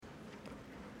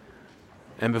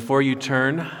And before you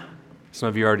turn, some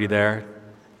of you are already there,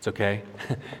 it's okay.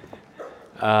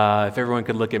 If everyone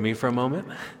could look at me for a moment.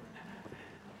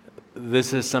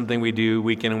 This is something we do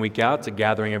week in and week out. It's a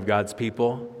gathering of God's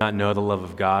people, not know the love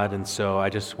of God. And so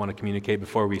I just want to communicate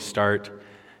before we start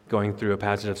going through a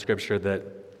passage of Scripture that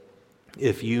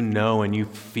if you know and you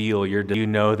feel you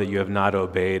know that you have not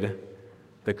obeyed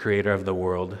the Creator of the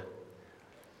world.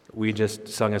 We just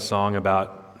sung a song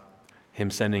about Him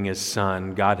sending His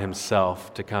Son, God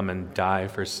Himself, to come and die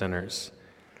for sinners.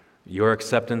 Your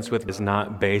acceptance with God is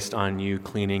not based on you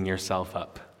cleaning yourself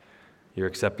up. Your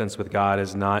acceptance with God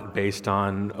is not based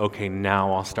on, okay,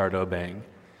 now I'll start obeying.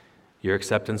 Your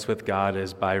acceptance with God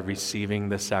is by receiving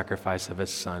the sacrifice of His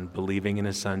Son, believing in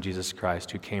His Son, Jesus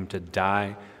Christ, who came to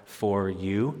die for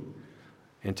you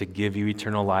and to give you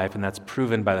eternal life, and that's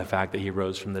proven by the fact that He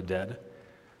rose from the dead.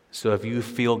 So if you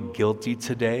feel guilty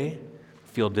today,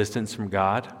 feel distance from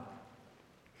God,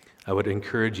 I would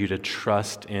encourage you to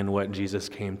trust in what Jesus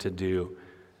came to do.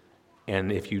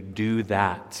 And if you do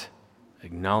that,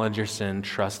 acknowledge your sin,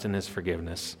 trust in His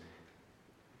forgiveness,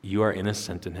 you are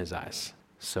innocent in His eyes.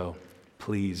 So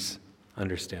please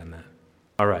understand that.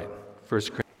 All right, 1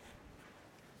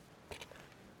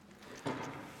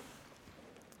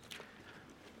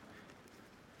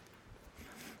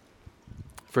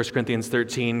 Corinthians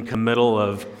 13, in the middle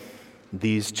of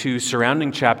these two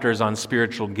surrounding chapters on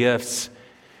spiritual gifts,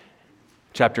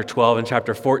 chapter 12 and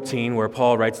chapter 14, where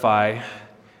Paul writes by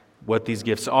what these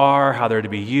gifts are, how they're to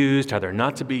be used, how they're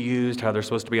not to be used, how they're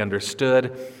supposed to be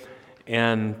understood.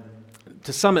 And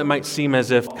to some, it might seem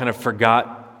as if kind of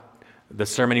forgot the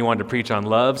sermon he wanted to preach on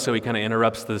love, so he kind of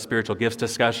interrupts the spiritual gifts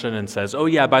discussion and says, oh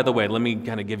yeah, by the way, let me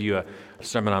kind of give you a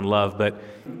sermon on love. But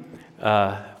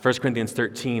 1 Corinthians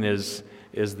 13 is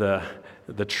the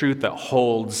truth that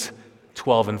holds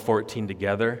 12 and 14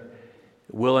 together.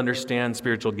 We'll understand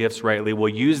spiritual gifts rightly. We'll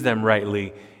use them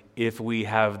rightly if we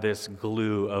have this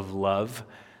glue of love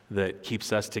that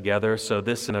keeps us together. So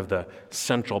this is kind of the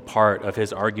central part of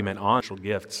his argument on spiritual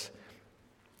gifts.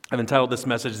 I've entitled this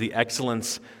message, The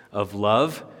Excellence of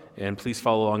Love, and please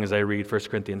follow along as I read 1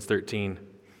 Corinthians 13.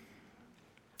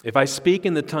 If I speak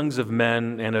in the tongues of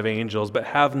men and of angels, but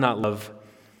have not love,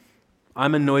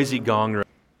 I'm a noisy gong.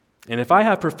 And if I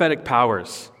have prophetic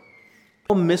powers,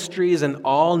 all mysteries and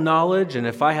all knowledge, and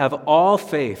if I have all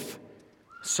faith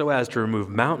so as to remove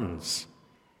mountains,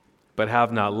 but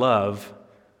have not love,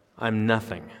 I'm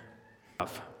nothing.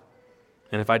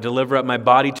 And if I deliver up my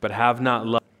body, but have not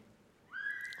love,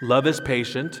 love is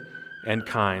patient and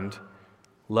kind.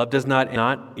 Love does not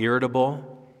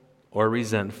irritable or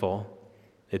resentful.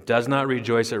 It does not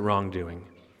rejoice at wrongdoing,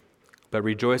 but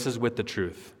rejoices with the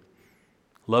truth.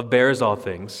 Love bears all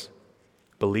things,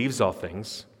 believes all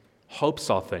things, hopes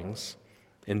all things,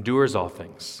 endures all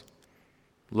things.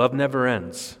 Love never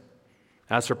ends.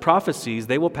 As for prophecies,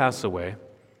 they will pass away.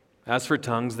 As for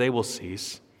tongues, they will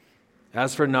cease.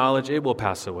 As for knowledge, it will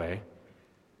pass away.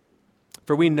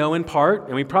 For we know in part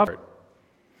and we profit.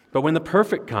 But when the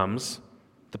perfect comes,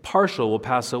 the partial will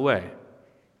pass away.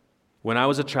 When I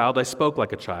was a child, I spoke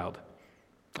like a child.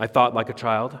 I thought like a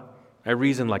child. I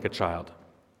reasoned like a child.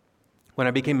 When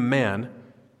I became a man,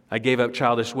 I gave up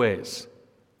childish ways.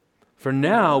 For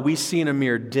now we see in a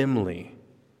mirror dimly,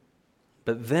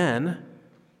 but then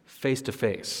face to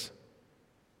face.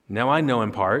 Now I know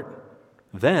in part,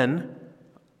 then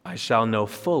I shall know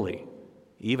fully,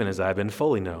 even as I have been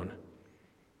fully known.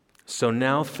 So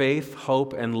now faith,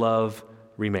 hope, and love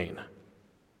remain.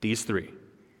 These three.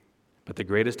 But the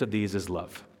greatest of these is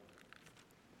love.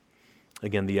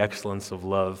 Again, the excellence of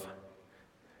love.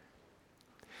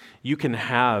 You can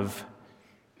have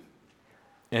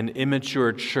an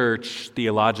immature church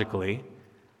theologically,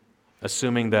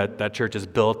 assuming that that church is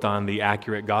built on the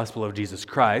accurate gospel of Jesus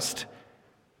Christ.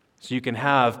 So you can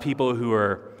have people who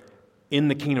are in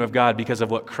the kingdom of God because of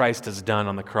what Christ has done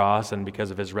on the cross and because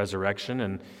of His resurrection,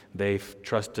 and they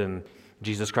trust in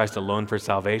Jesus Christ alone for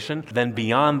salvation. Then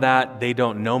beyond that, they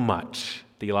don't know much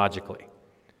theologically.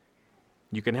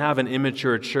 You can have an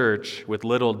immature church with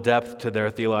little depth to their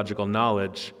theological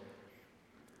knowledge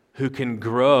who can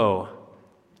grow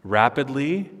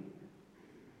rapidly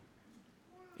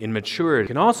in maturity. You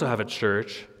can also have a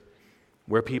church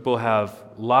where people have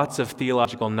lots of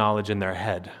theological knowledge in their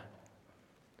head,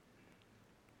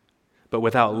 but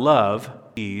without love,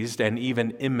 eased and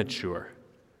even immature.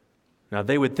 Now,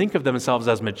 they would think of themselves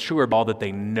as mature by all that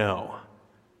they know,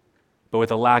 but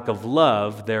with a lack of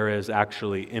love, there is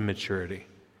actually immaturity.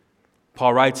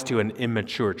 Paul writes to an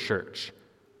immature church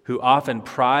who often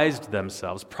prided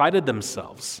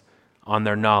themselves on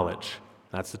their knowledge.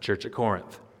 That's the church at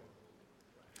Corinth.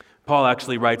 Paul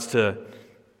actually writes to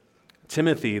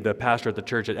Timothy, the pastor at the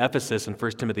church at Ephesus, in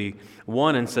 1 Timothy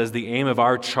 1, and says the aim of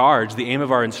our charge, the aim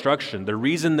of our instruction, the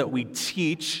reason that we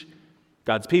teach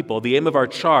God's people, the aim of our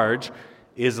charge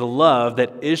is love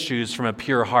that issues from a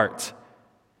pure heart.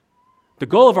 The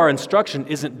goal of our instruction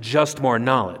isn't just more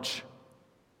knowledge.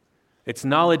 It's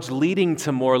knowledge leading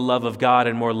to more love of God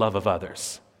and more love of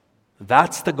others.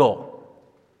 That's the goal.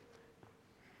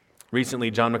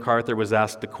 Recently, John MacArthur was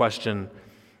asked the question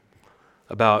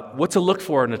about what to look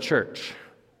for in a church.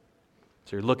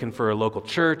 So you're looking for a local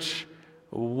church.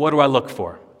 What do I look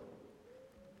for?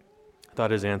 I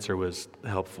thought his answer was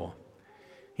helpful.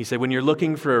 He said, when you're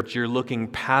looking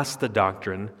past the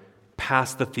doctrine,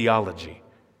 past the theology.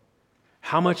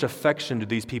 How much affection do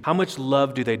these people, how much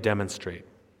love do they demonstrate?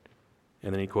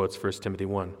 And then he quotes 1 Timothy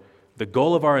 1. The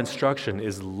goal of our instruction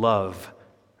is love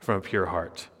from a pure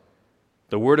heart.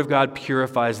 The Word of God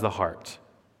purifies the heart.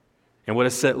 And what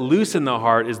is set loose in the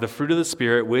heart is the fruit of the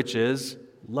Spirit, which is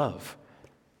love.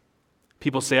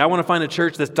 People say, I want to find a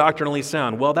church that's doctrinally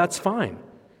sound. Well, that's fine.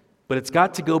 But it's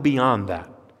got to go beyond that.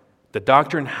 The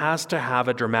doctrine has to have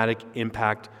a dramatic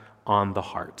impact on the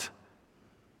heart.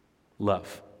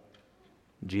 Love.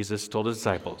 Jesus told his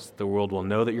disciples, the world will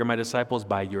know that you're my disciples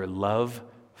by your love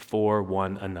for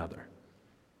one another.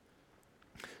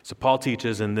 So Paul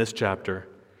teaches in this chapter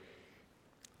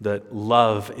that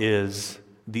love is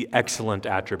the excellent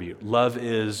attribute. Love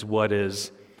is what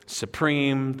is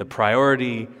supreme, the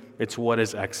priority. It's what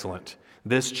is excellent.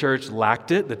 This church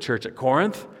lacked it, the church at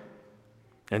Corinth.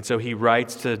 And so he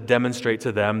writes to demonstrate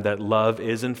to them that love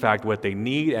is in fact what they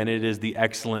need, and it is the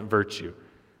excellent virtue,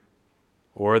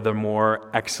 or the more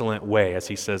excellent way, as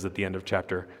he says at the end of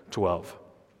chapter 12.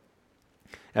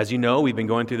 As you know, we've been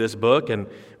going through this book, and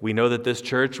we know that this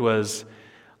church was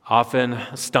often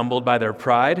stumbled by their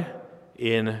pride.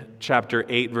 In chapter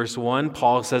 8, verse 1,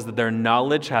 Paul says that their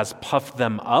knowledge has puffed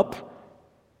them up,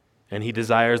 and he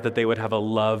desires that they would have a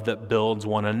love that builds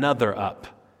one another up.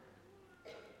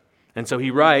 And so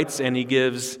he writes, and he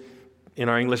gives, in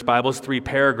our English Bibles, 3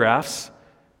 paragraphs,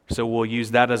 so we'll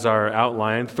use that as our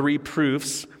outline, 3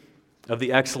 proofs of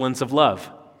the excellence of love.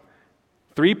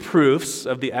 3 proofs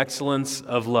of the excellence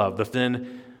of love.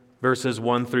 Then verses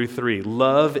 1 through 3.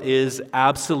 Love is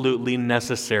absolutely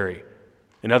necessary.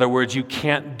 In other words, you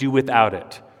can't do without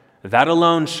it. That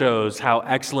alone shows how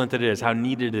excellent it is, how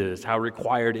needed it is, how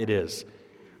required it is.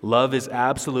 Love is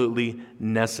absolutely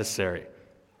necessary.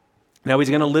 Now he's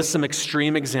going to list some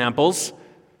extreme examples,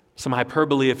 some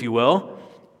hyperbole, if you will,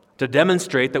 to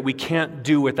demonstrate that we can't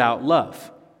do without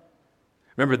love.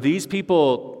 Remember, these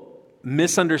people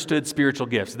misunderstood spiritual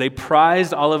gifts. They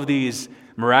prized all of these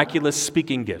miraculous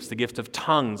speaking gifts, the gift of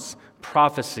tongues,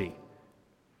 prophecy,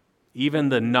 even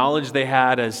the knowledge they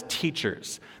had as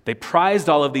teachers. They prized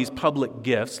all of these public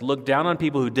gifts, looked down on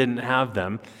people who didn't have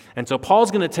them. And so Paul's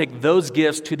going to take those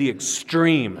gifts to the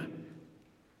extreme.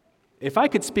 If I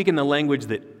could speak in the language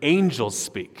that angels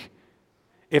speak,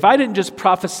 if I didn't just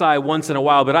prophesy once in a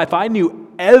while, but if I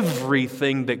knew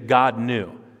everything that God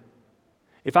knew,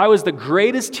 if I was the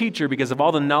greatest teacher because of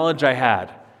all the knowledge I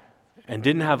had and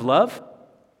didn't have love,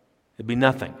 it'd be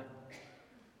nothing.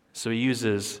 So he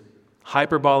uses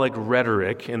hyperbolic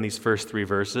rhetoric in these first 3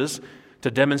 verses to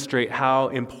demonstrate how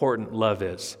important love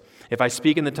is. If I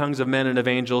speak in the tongues of men and of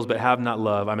angels but have not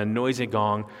love, I'm a noisy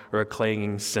gong or a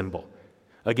clanging cymbal.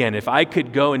 Again, if I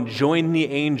could go and join the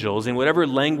angels in whatever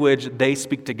language they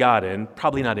speak to God in,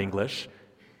 probably not English,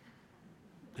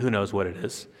 who knows what it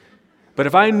is, but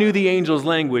if I knew the angels'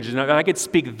 language and I could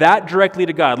speak that directly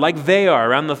to God, like they are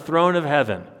around the throne of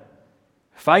heaven,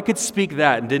 if I could speak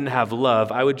that and didn't have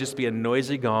love, I would just be a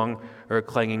noisy gong or a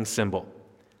clanging cymbal.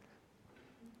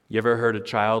 You ever heard a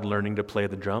child learning to play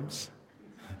the drums?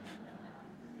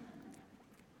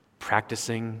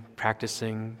 Practicing,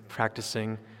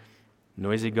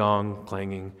 noisy gong,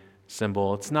 clanging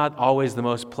cymbal. It's not always the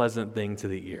most pleasant thing to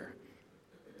the ear.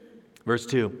 Verse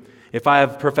 2, if I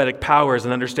have prophetic powers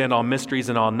and understand all mysteries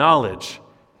and all knowledge.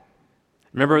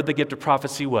 Remember what the gift of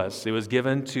prophecy was. It was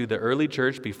given to the early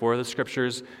church before the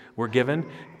scriptures were given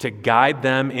to guide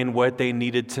them in what they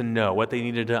needed to know, what they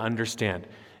needed to understand.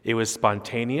 It was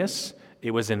spontaneous,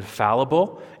 it was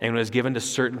infallible, and it was given to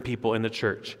certain people in the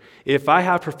church. If I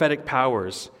have prophetic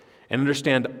powers and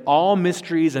understand all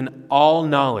mysteries and all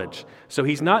knowledge, so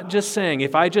he's not just saying,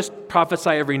 if I just prophesy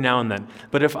every now and then,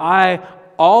 but if I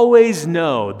always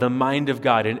know the mind of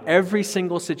God in every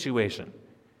single situation,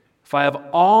 if I have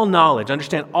all knowledge,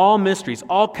 understand all mysteries,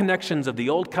 all connections of the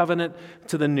old covenant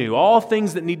to the new, all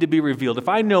things that need to be revealed, if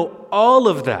I know all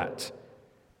of that,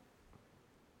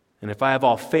 and if I have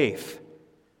all faith,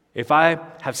 if I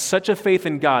have such a faith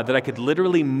in God that I could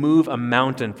literally move a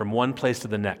mountain from one place to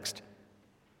the next,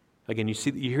 Again, you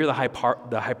hear the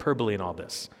hyperbole in all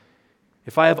this.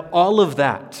 If I have all of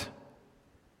that,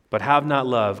 but have not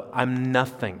love, I'm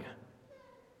nothing.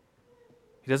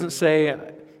 He doesn't say,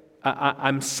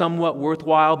 I'm somewhat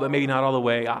worthwhile, but maybe not all the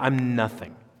way. I'm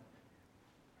nothing.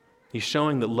 He's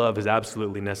showing that love is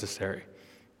absolutely necessary.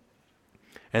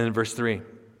 And then verse 3,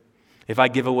 if I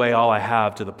give away all I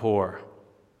have to the poor,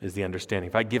 is the understanding.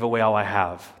 If I give away all I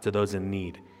have to those in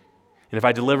need, and if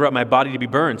I deliver up my body to be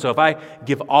burned, so if I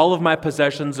give all of my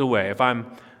possessions away, if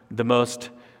I'm the most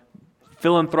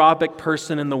philanthropic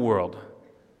person in the world,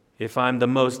 if I'm the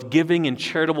most giving and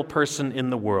charitable person in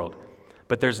the world,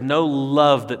 but there's no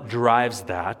love that drives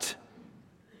that,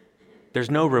 there's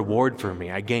no reward for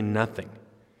me. I gain nothing.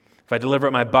 If I deliver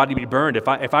up my body to be burned, if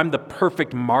I'm the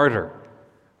perfect martyr,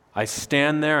 I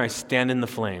stand there, I stand in the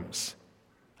flames.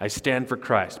 I stand for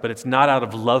Christ, but it's not out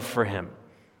of love for Him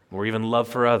or even love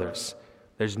for others.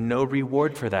 There's no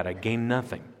reward for that. I gain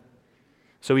nothing.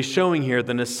 So he's showing here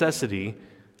the necessity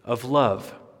of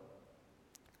love.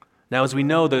 Now, as we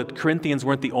know, the Corinthians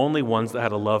weren't the only ones that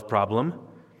had a love problem.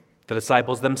 The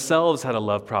disciples themselves had a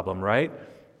love problem, right?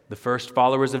 The first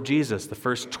followers of Jesus, the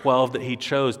first 12 that He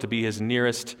chose to be His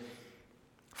nearest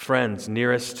friends,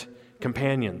 nearest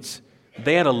companions,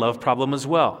 they had a love problem as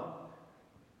well.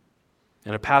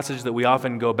 And a passage that we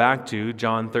often go back to,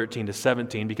 John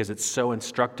 13-17, because it's so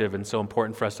instructive and so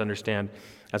important for us to understand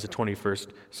as a 21st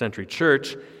century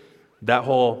church. That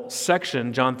whole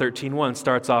section, John 13:1,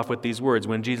 starts off with these words.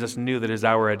 When Jesus knew that His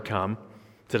hour had come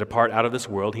to depart out of this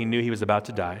world, He knew He was about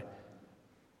to die.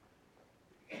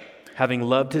 Having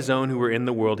loved His own who were in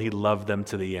the world, He loved them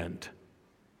to the end.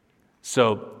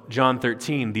 So John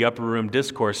 13, the upper room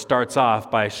discourse, starts off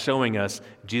by showing us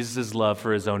Jesus' love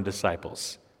for His own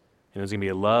disciples. And it was going to be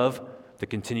a love that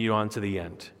continued on to the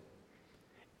end.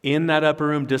 In that upper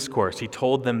room discourse, He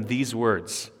told them these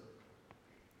words,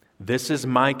 "This is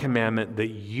my commandment, that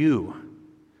you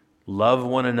love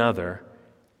one another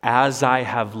as I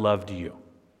have loved you.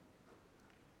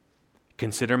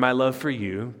 Consider my love for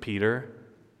you," Peter,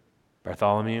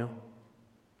 Bartholomew,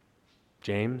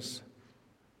 James,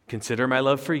 "consider my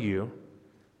love for you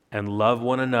and love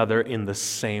one another in the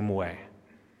same way."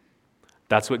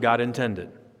 That's what God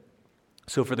intended.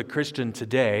 So for the Christian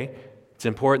today, it's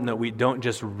important that we don't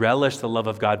just relish the love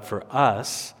of God for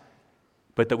us,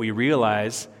 but that we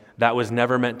realize that was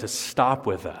never meant to stop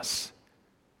with us.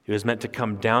 It was meant to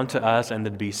come down to us and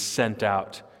then be sent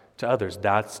out to others.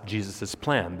 That's Jesus'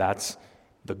 plan. That's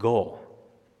the goal.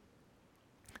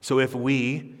 So if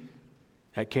we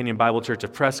at Canyon Bible Church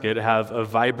of Prescott have a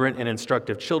vibrant and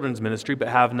instructive children's ministry but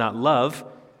have not love,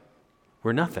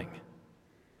 we're nothing.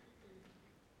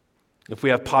 If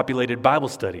we have populated Bible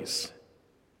studies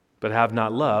but have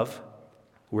not love,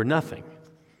 we're nothing.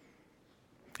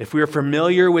 If we are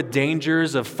familiar with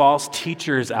dangers of false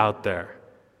teachers out there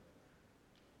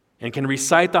and can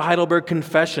recite the Heidelberg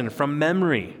Confession from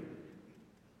memory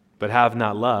but have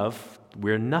not love,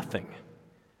 we're nothing.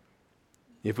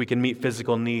 If we can meet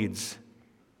physical needs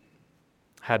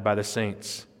had by the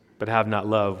saints but have not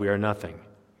love, we are nothing.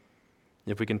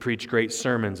 If we can preach great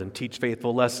sermons and teach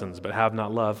faithful lessons but have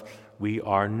not love, we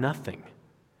are nothing.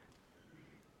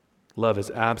 Love is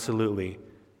absolutely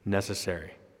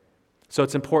necessary. So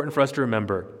it's important for us to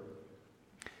remember,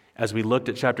 as we looked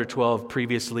at chapter 12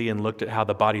 previously and looked at how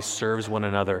the body serves one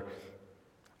another,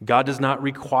 God does not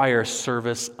require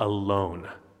service alone.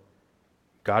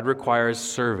 God requires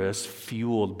service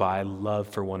fueled by love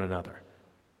for one another.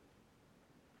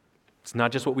 It's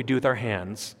not just what we do with our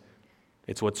hands,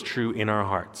 it's what's true in our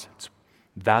hearts.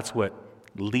 That's what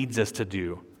leads us to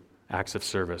do acts of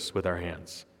service with our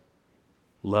hands.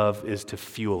 Love is to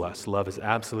fuel us. Love is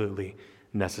absolutely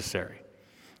necessary.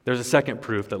 There's a second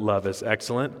proof that love is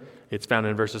excellent. It's found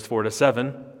in verses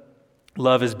 4-7.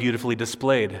 Love is beautifully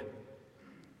displayed.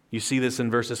 You see this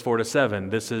in verses 4-7.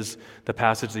 This is the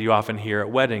passage that you often hear at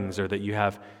weddings or that you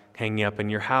have hanging up in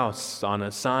your house on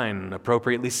a sign,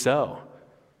 appropriately so.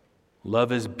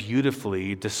 Love is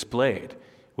beautifully displayed.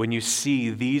 When you see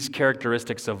these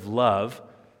characteristics of love,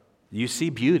 you see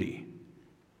beauty.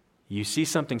 You see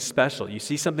something special. You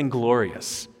see something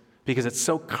glorious because it's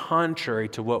so contrary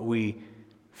to what we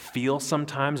feel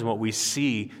sometimes and what we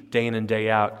see day in and day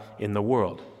out in the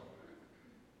world.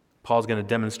 Paul's going to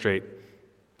demonstrate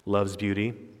love's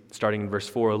beauty. Starting in verse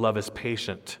 4, love is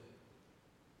patient.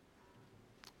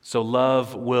 So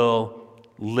love will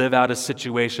live out a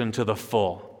situation to the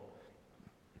full.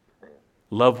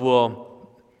 Love will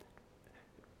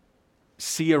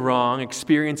see a wrong,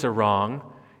 experience a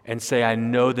wrong, and say, I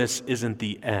know this isn't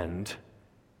the end.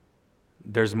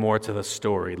 There's more to the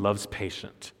story. Love's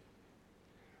patient.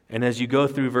 And as you go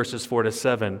through verses 4 to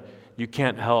 7, you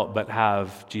can't help but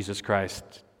have Jesus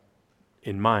Christ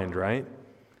in mind, right?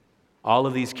 All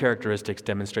of these characteristics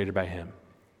demonstrated by him.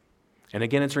 And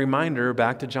again, it's a reminder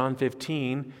back to John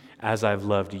 15, as I've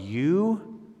loved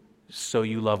you, so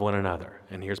you love one another.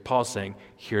 And here's Paul saying,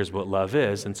 here's what love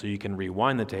is. And so you can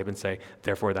rewind the tape and say,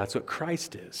 therefore, that's what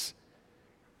Christ is.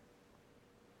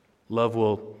 Love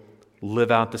will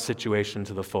live out the situation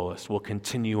to the fullest, will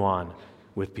continue on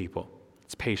with people.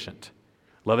 It's patient.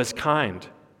 Love is kind.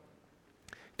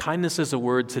 Kindness is a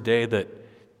word today that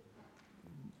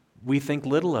we think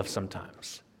little of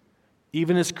sometimes.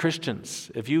 Even as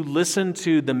Christians, if you listen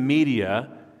to the media,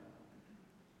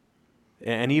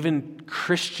 and even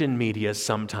Christian media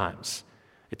sometimes,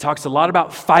 it talks a lot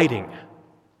about fighting,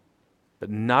 but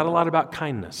not a lot about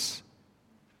kindness.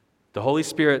 The Holy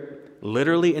Spirit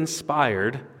literally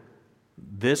inspired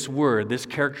this word, this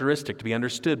characteristic, to be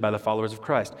understood by the followers of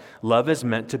Christ. Love is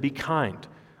meant to be kind.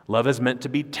 Love is meant to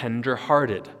be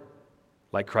tender-hearted,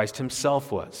 like Christ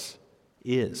himself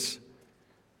is.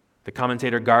 The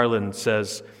commentator Garland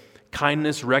says,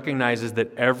 kindness recognizes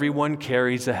that everyone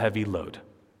carries a heavy load.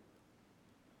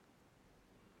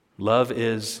 Love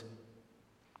is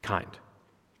kind,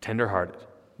 tender-hearted,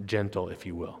 gentle, if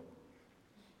you will.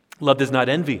 Love does not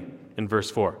envy, in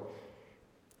verse 4.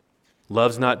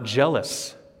 Love's not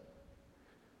jealous.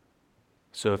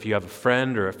 So if you have a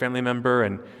friend or a family member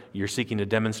and you're seeking to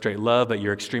demonstrate love, but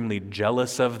you're extremely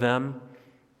jealous of them,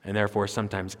 and therefore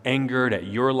sometimes angered at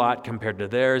your lot compared to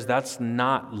theirs, that's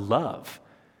not love.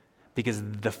 Because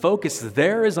the focus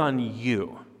there is on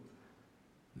you,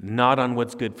 not on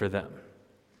what's good for them.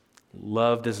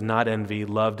 Love does not envy.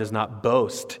 Love does not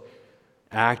boast.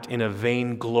 Act in a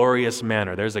vainglorious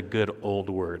manner. There's a good old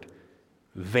word.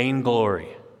 Vainglory.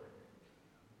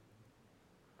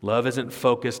 Love isn't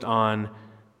focused on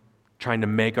trying to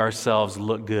make ourselves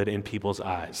look good in people's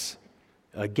eyes.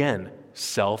 Again,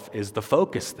 self is the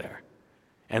focus there.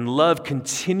 And love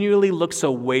continually looks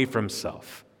away from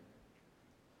self.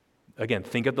 Again,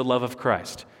 think of the love of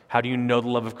Christ. How do you know the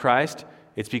love of Christ?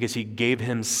 It's because he gave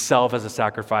himself as a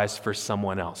sacrifice for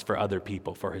someone else, for other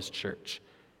people, for his church.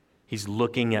 He's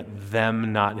looking at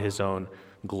them, not his own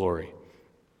glory.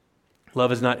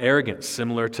 Love is not arrogant.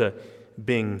 Similar to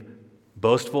being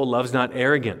boastful, love's not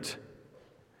arrogant.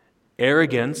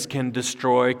 Arrogance can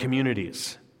destroy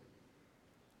communities.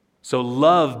 So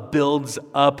love builds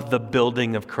up the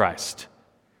building of Christ.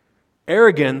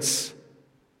 Arrogance,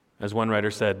 as one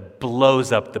writer said,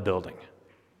 blows up the building.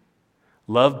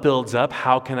 Love builds up.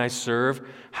 How can I serve?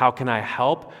 How can I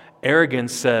help?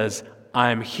 Arrogance says,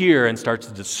 I'm here, and starts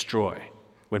to destroy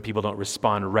when people don't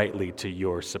respond rightly to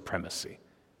your supremacy,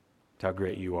 to how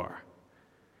great you are.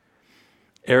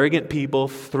 Arrogant people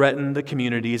threaten the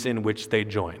communities in which they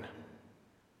join.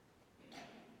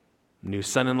 New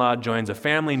son-in-law joins a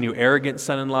family, new arrogant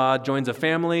son-in-law joins a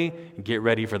family, get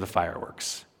ready for the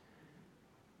fireworks.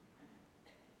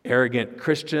 Arrogant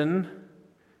Christian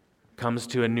comes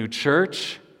to a new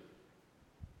church,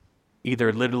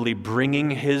 either literally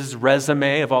bringing his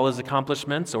resume of all his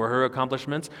accomplishments or her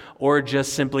accomplishments, or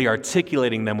just simply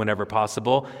articulating them whenever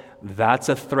possible. That's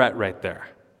a threat right there.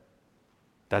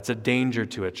 That's a danger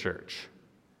to a church.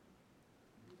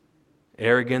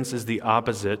 Arrogance is the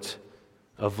opposite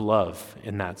of love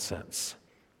in that sense.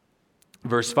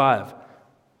 Verse 5,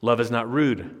 love is not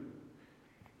rude.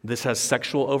 This has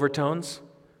sexual overtones.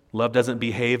 Love doesn't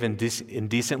behave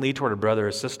indecently toward a brother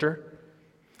or sister.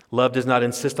 Love does not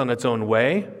insist on its own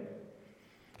way.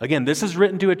 Again, this is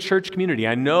written to a church community.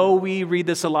 I know we read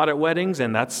this a lot at weddings,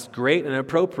 and that's great and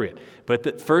appropriate. But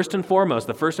the first and foremost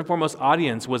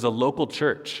audience was a local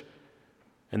church.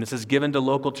 And this is given to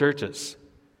local churches.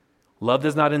 Love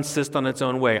does not insist on its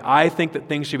own way. I think that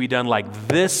things should be done like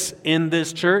this in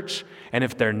this church, and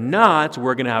if they're not,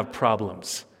 we're going to have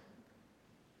problems.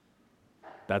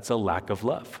 That's a lack of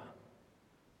love.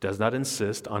 Does not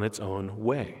insist on its own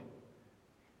way.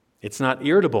 It's not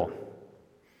irritable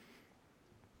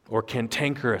or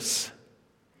cantankerous.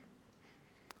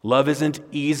 Love isn't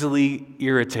easily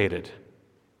irritated.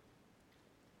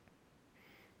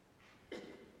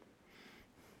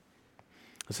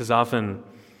 This is often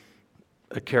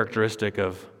a characteristic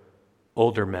of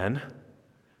older men,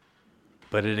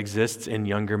 but it exists in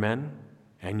younger men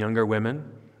and younger women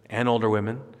and older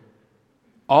women.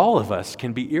 All of us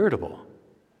can be irritable,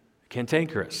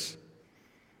 cantankerous.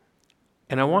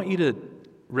 And I want you to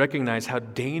recognize how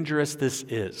dangerous this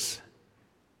is.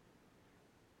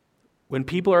 When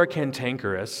people are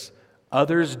cantankerous,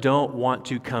 others don't want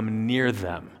to come near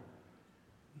them.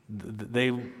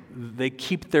 They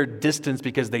keep their distance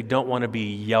because they don't want to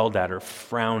be yelled at or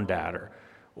frowned at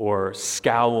or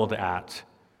scowled at.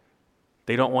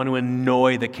 They don't want to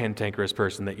annoy the cantankerous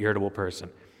person, the irritable person.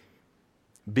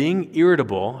 Being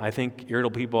irritable, I think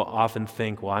irritable people often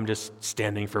think, well, I'm just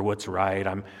standing for what's right,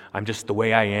 I'm just the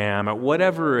way I am, or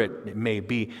whatever it may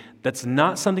be. That's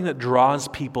not something that draws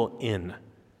people in.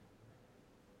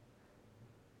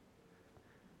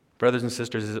 Brothers and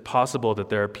sisters, is it possible that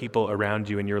there are people around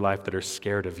you in your life that are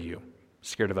scared of you,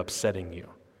 scared of upsetting you?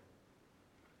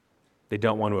 They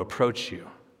don't want to approach you.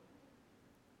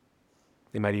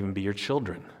 They might even be your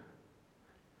children.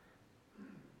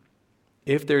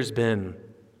 If there's been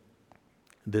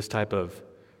this type of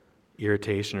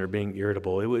irritation or being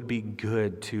irritable, it would be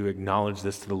good to acknowledge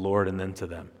this to the Lord and then to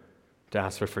them, to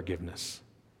ask for forgiveness.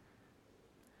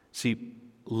 See,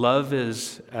 love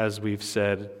is, as we've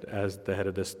said, as the head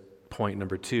of this point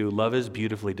number 2, love is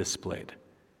beautifully displayed.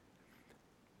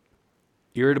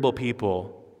 Irritable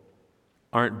people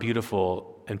aren't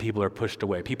beautiful and people are pushed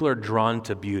away. People are drawn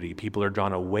to beauty. People are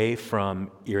drawn away from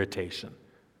irritation.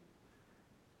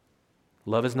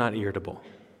 Love is not irritable.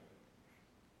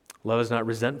 Love is not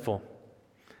resentful.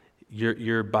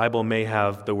 Your Bible may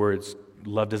have the words,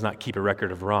 love does not keep a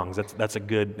record of wrongs. That's a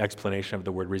good explanation of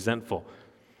the word resentful.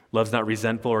 Love's not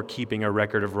resentful or keeping a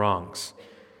record of wrongs.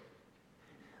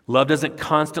 Love doesn't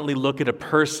constantly look at a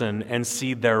person and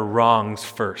see their wrongs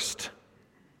first.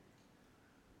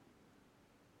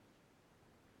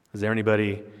 Is there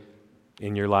anybody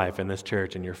in your life, in this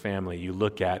church, in your family, you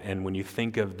look at, and when you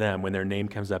think of them, when their name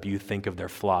comes up, you think of their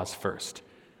flaws first?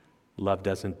 Love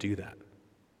doesn't do that.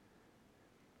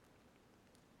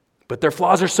 But their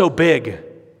flaws are so big.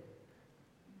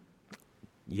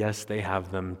 Yes, they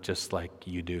have them just like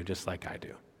you do, just like I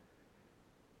do.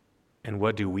 And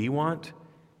what do we want?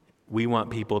 We want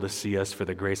people to see us for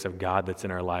the grace of God that's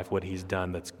in our life, what He's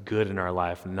done that's good in our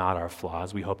life, not our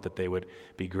flaws. We hope that they would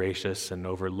be gracious and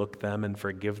overlook them and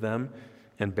forgive them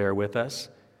and bear with us.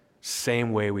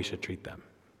 Same way we should treat them.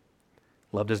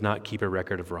 Love does not keep a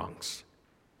record of wrongs.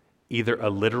 Either a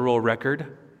literal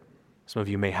record, some of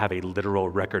you may have a literal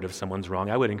record of someone's wrong.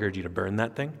 I would encourage you to burn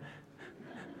that thing.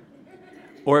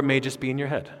 Or it may just be in your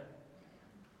head.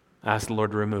 Ask the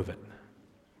Lord to remove it.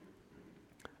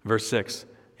 Verse 6,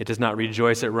 it does not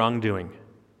rejoice at wrongdoing.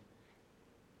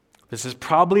 This is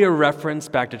probably a reference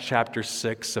back to chapter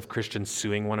 6 of Christians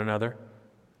suing one another.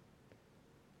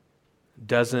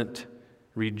 Doesn't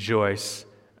rejoice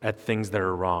at things that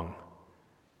are wrong.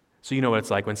 So you know what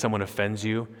it's like when someone offends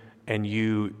you and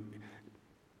you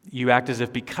act as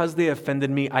if because they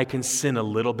offended me, I can sin a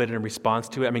little bit in response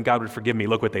to it. I mean, God would forgive me.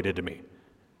 Look what they did to me.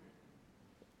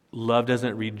 Love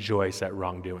doesn't rejoice at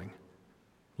wrongdoing.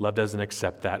 Love doesn't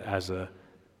accept that as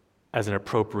an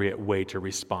appropriate way to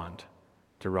respond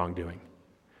to wrongdoing.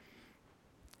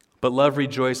 But love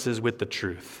rejoices with the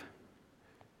truth.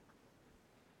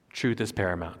 Truth is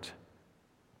paramount.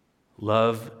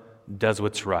 Love does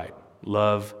what's right.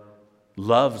 Love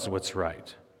loves what's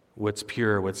right, what's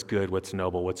pure, what's good, what's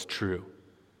noble, what's true.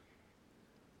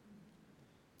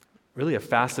 Really, a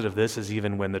facet of this is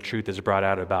even when the truth is brought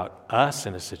out about us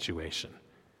in a situation.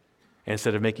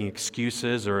 Instead of making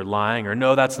excuses or lying or,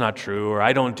 no, that's not true, or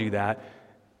I don't do that,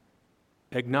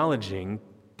 acknowledging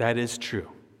that is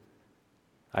true.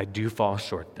 I do fall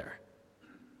short there.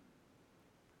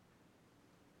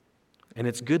 And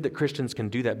it's good that Christians can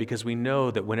do that because we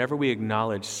know that whenever we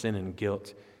acknowledge sin and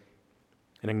guilt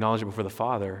and acknowledge it before the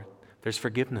Father, there's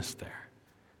forgiveness there.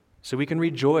 So we can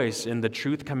rejoice in the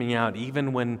truth coming out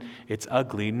even when it's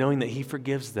ugly, knowing that He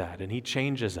forgives that and He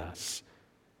changes us.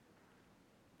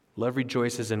 Love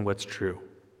rejoices in what's true,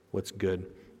 what's good.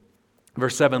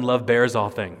 Verse 7, love bears all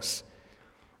things.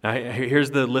 Now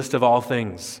here's the list of all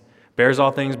things. Bears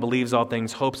all things, believes all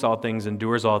things, hopes all things,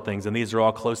 endures all things, and these are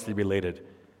all closely related.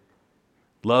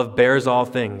 Love bears all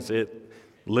things. It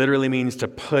literally means to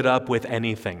put up with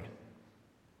anything.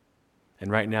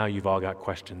 And right now you've all got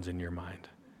questions in your mind.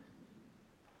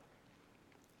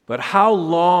 But how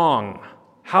long,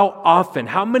 how often,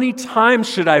 how many times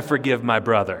should I forgive my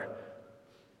brother?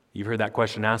 You've heard that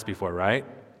question asked before, right?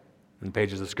 In the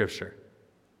pages of Scripture.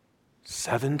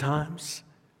 7 times?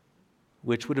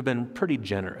 Which would have been pretty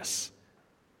generous.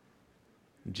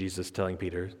 Jesus telling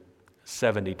Peter,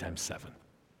 70 times 7.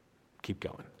 Keep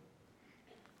going.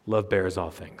 Love bears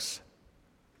all things.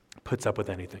 Puts up with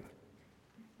anything.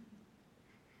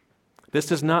 This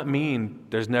does not mean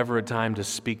there's never a time to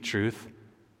speak truth,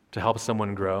 to help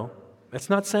someone grow. It's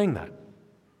not saying that.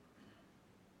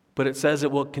 But it says it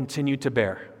will continue to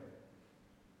bear.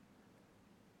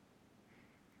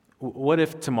 What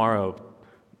if tomorrow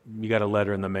you got a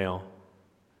letter in the mail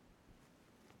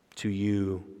to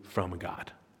you from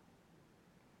God?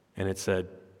 And it said,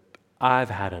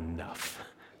 I've had enough.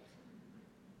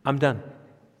 I'm done.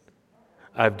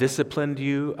 I've disciplined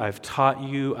you, I've taught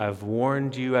you, I've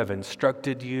warned you, I've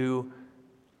instructed you,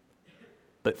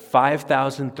 but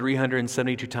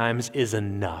 5,372 times is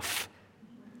enough.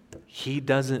 He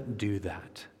doesn't do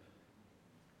that.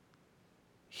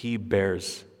 He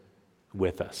bears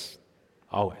with us,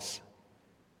 always.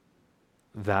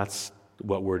 That's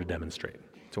what we're to demonstrate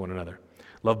to one another.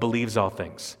 Love believes all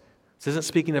things. This isn't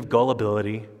speaking of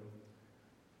gullibility.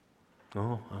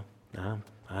 Oh,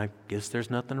 I guess there's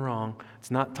nothing wrong.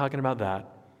 It's not talking about that.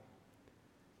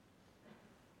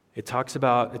 It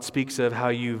speaks of how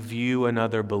you view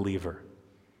another believer.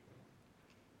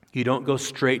 You don't go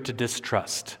straight to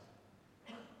distrust.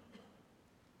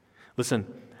 Listen,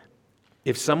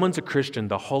 if someone's a Christian,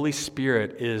 the Holy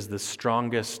Spirit is the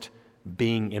strongest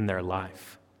being in their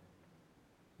life,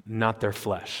 not their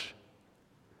flesh.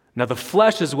 Now, the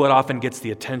flesh is what often gets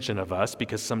the attention of us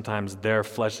because sometimes their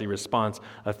fleshly response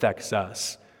affects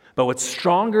us. But what's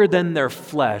stronger than their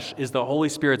flesh is the Holy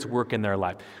Spirit's work in their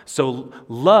life. So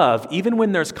love, even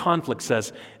when there's conflict,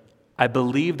 says, I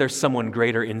believe there's someone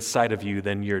greater inside of you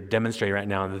than you're demonstrating right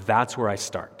now, and that's where I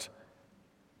start.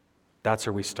 That's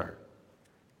where we start.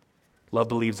 Love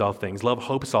believes all things. Love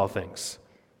hopes all things.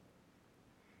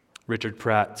 Richard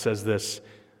Pratt says this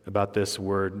about this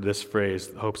word, this phrase,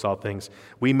 hopes all things.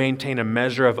 We maintain a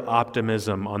measure of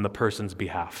optimism on the person's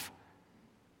behalf.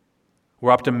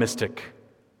 We're optimistic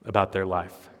about their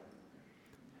life.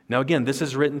 Now again, this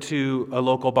is written to a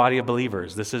local body of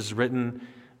believers. This is written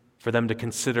for them to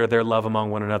consider their love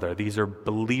among one another. These are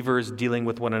believers dealing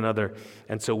with one another,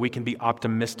 and so we can be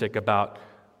optimistic about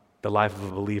the life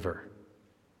of a believer,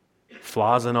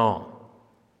 flaws and all.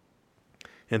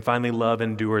 And finally, love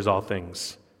endures all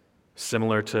things,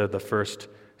 similar to the first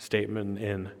statement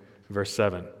in verse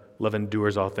 7. Love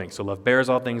endures all things. So love bears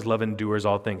all things, love endures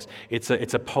all things. It's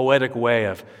a poetic way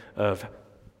of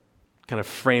kind of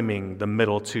framing the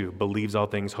middle two, believes all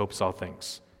things, hopes all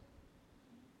things.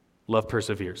 Love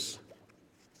perseveres.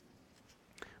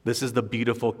 This is the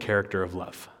beautiful character of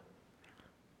love.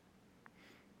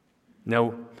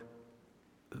 Now,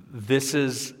 this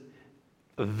is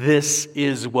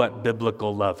what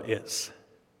biblical love is.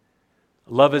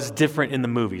 Love is different in the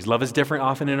movies. Love is different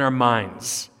often in our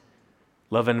minds.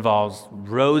 Love involves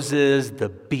roses, the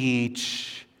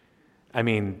beach,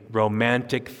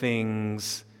 romantic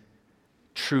things,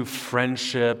 true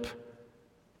friendship,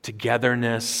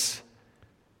 togetherness.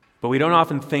 But we don't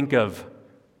often think of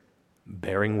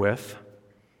bearing with,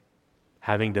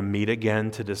 having to meet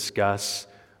again to discuss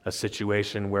a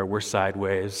situation where we're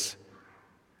sideways,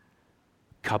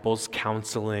 couples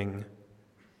counseling.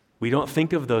 We don't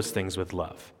think of those things with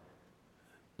love.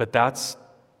 But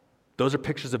those are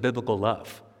pictures of biblical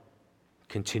love.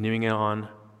 Continuing on,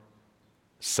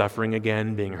 suffering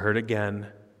again, being hurt again,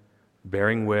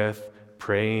 bearing with,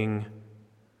 praying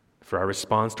for our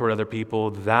response toward other people.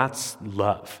 That's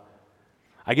love.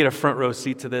 I get a front row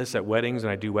seat to this at weddings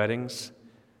when I do weddings.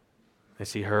 I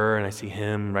see her and I see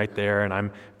him right there, and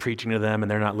I'm preaching to them, and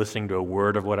they're not listening to a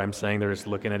word of what I'm saying. They're just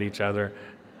looking at each other.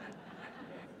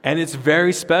 And it's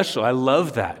very special. I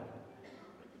love that.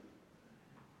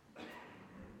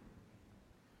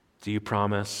 Do you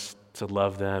promise to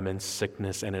love them in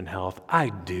sickness and in health? I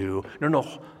do.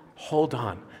 No, hold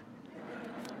on.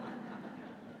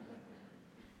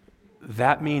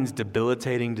 That means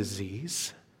debilitating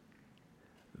disease.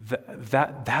 Do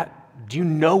you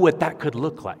know what that could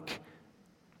look like?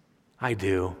 I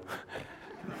do.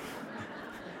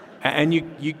 And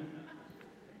you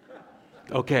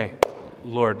okay,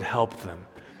 Lord, help them.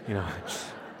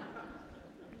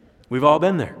 We've all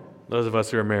been there, those of us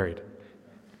who are married.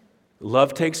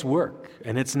 Love takes work,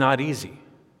 and it's not easy.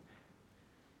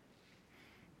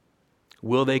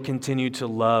 Will they continue to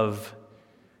love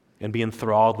and be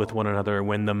enthralled with one another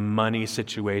when the money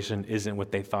situation isn't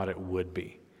what they thought it would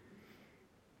be?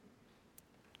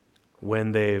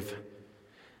 When they've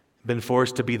been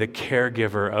forced to be the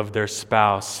caregiver of their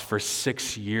spouse for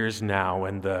 6 years now,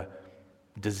 and the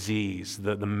disease,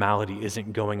 the malady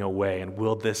isn't going away, and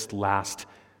will this last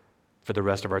for the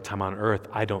rest of our time on earth?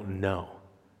 I don't know.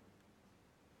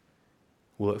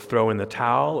 Will it throw in the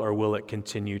towel, or will it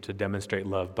continue to demonstrate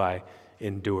love by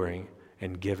enduring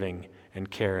and giving and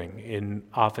caring in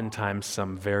oftentimes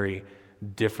some very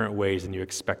different ways than you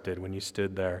expected when you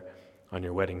stood there on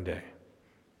your wedding day?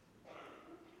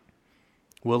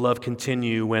 Will love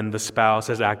continue when the spouse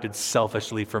has acted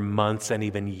selfishly for months and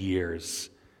even years?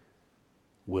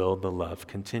 Will the love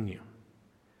continue?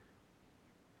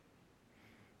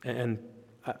 And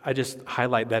I just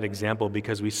highlight that example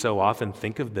because we so often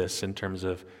think of this in terms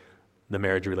of the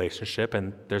marriage relationship,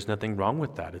 and there's nothing wrong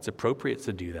with that. It's appropriate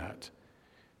to do that.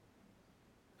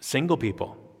 Single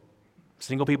people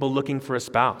looking for a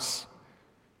spouse.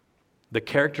 The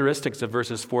characteristics of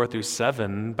verses 4 through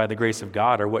 7, by the grace of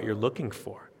God, are what you're looking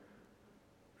for.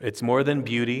 It's more than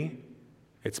beauty.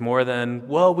 It's more than,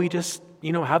 well, we just,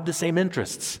 have the same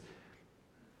interests.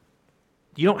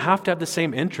 You don't have to have the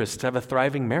same interests to have a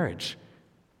thriving marriage.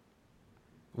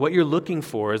 What you're looking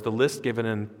for is the list given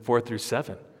in 4 through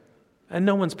 7. And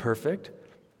no one's perfect,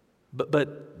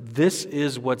 but this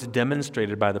is what's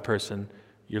demonstrated by the person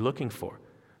you're looking for.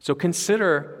 So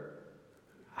consider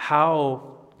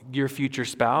how your future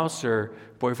spouse or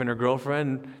boyfriend or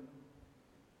girlfriend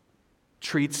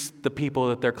treats the people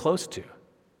that they're close to.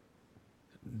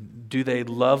 Do they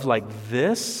love like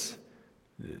this?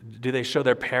 Do they show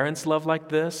their parents love like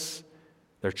this?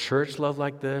 Their church love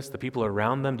like this? The people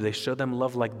around them, do they show them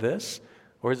love like this?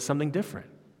 Or is it something different?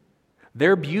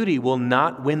 Their beauty will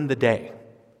not win the day.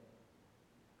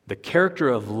 The character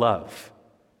of love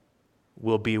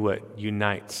will be what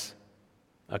unites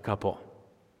a couple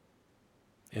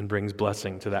and brings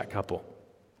blessing to that couple.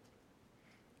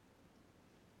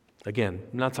 Again,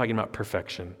 I'm not talking about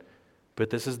perfection, but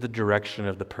this is the direction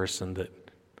of the person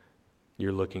that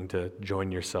you're looking to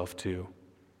join yourself to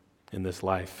in this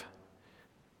life.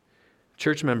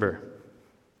 Church member,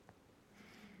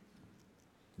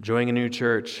 joining a new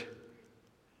church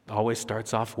always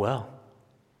starts off well.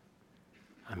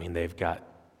 They've got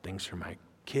things for my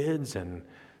kids, and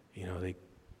they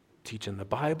teach in the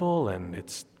Bible, and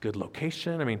it's good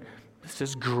location. This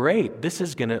is great. This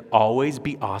is going to always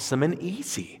be awesome and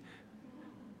easy.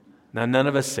 Now, none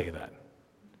of us say that,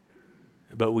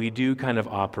 but we do kind of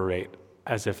operate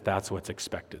as if that's what's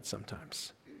expected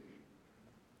sometimes.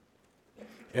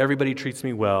 Everybody treats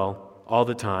me well all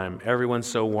the time. Everyone's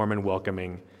so warm and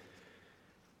welcoming.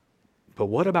 But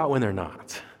what about when they're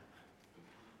not?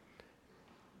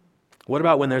 What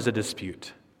about when there's a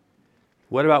dispute?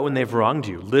 What about when they've wronged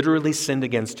you, literally sinned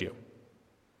against you?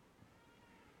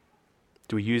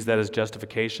 Do we use that as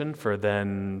justification for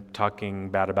then talking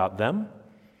bad about them?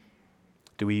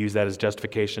 Do we use that as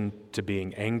justification to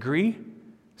being angry,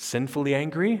 sinfully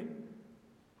angry?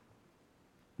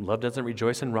 Love doesn't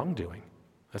rejoice in wrongdoing.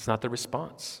 That's not the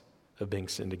response of being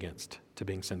sinned against, to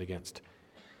being sinned against.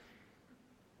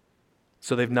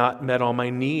 So they've not met all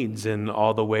my needs in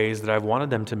all the ways that I've wanted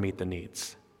them to meet the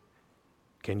needs.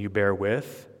 Can you bear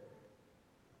with?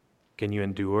 Can you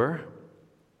endure?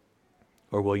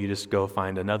 Or will you just go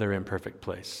find another imperfect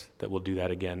place that will do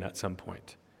that again at some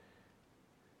point?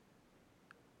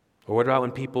 Or what about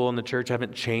when people in the church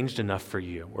haven't changed enough for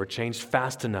you or changed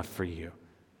fast enough for you?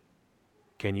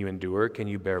 Can you endure? Can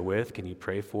you bear with? Can you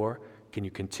pray for? Can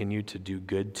you continue to do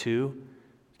good to?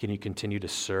 Can you continue to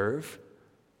serve?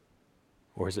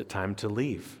 Or is it time to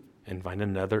leave and find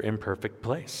another imperfect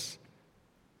place?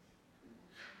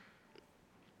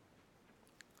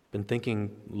 Been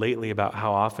thinking lately about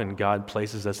how often God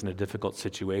places us into difficult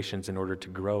situations in order to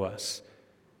grow us.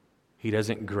 He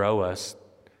doesn't grow us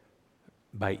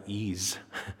by ease.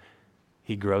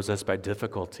 He grows us by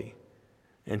difficulty.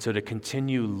 And so to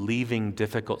continue leaving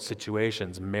difficult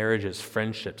situations, marriages,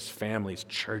 friendships, families,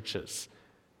 churches,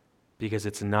 because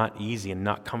it's not easy and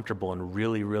not comfortable and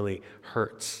really, really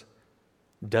hurts,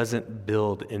 doesn't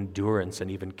build endurance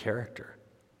and even character.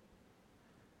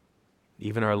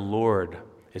 Even our Lord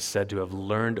is said to have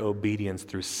learned obedience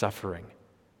through suffering.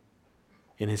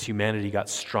 In his humanity, got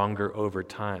stronger over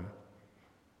time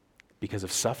because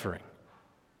of suffering.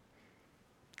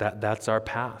 That's our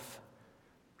path.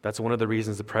 That's one of the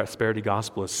reasons the prosperity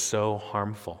gospel is so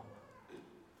harmful.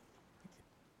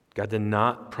 God did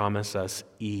not promise us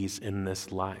ease in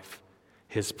this life.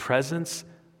 His presence,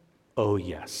 oh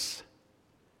yes.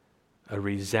 A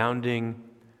resounding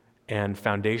and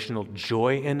foundational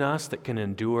joy in us that can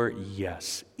endure,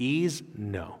 yes. Ease,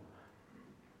 no.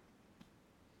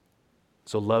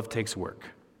 So love takes work.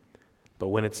 But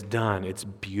when it's done, it's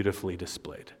beautifully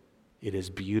displayed. It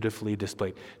is beautifully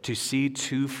displayed. To see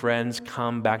two friends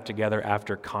come back together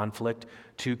after conflict,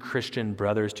 two Christian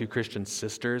brothers, two Christian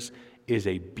sisters, is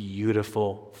a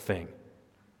beautiful thing.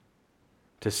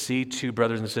 To see two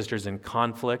brothers and sisters in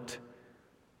conflict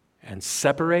and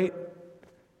separate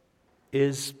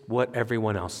is what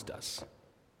everyone else does.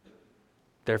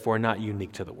 Therefore, not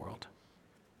unique to the world.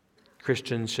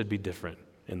 Christians should be different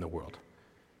in the world.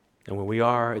 And when we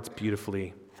are,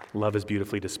 love is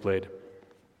beautifully displayed.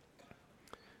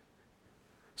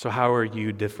 So how are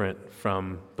you different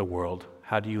from the world?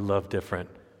 How do you love different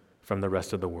from the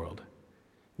rest of the world?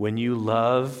 When you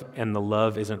love and the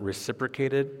love isn't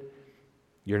reciprocated,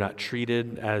 You're not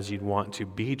treated as you'd want to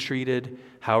be treated.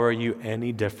 How are you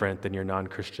any different than your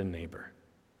non-Christian neighbor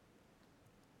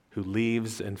who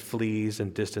leaves and flees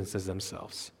and distances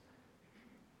themselves?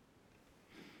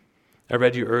 I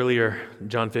read you earlier,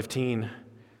 John 15.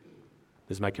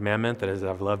 This is my commandment, that as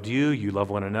I've loved you, you love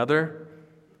one another.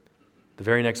 The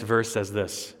very next verse says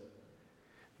this: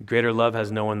 greater love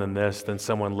has no one than this, than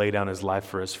someone lay down his life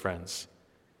for his friends.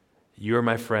 You are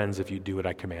my friends if you do what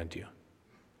I command you.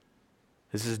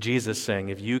 This is Jesus saying,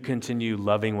 if you continue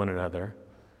loving one another,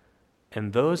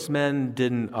 and those men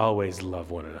didn't always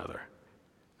love one another.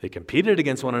 They competed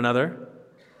against one another.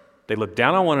 They looked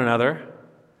down on one another.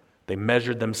 They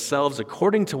measured themselves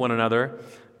according to one another.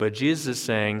 But Jesus is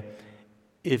saying,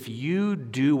 if you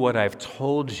do what I've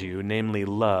told you, namely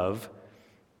love,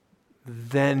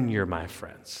 then you're my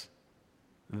friends.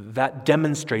 That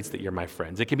demonstrates that you're my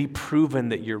friends. It can be proven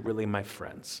that you're really my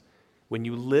friends. When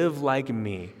you live like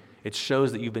me, it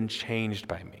shows that you've been changed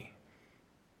by me.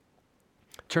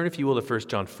 Turn, if you will, to 1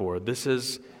 John 4. This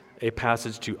is a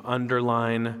passage to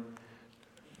underline,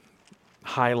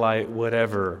 highlight,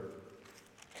 whatever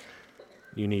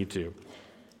you need to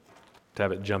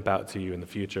have it jump out to you in the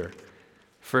future.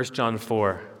 1 John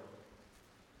 4.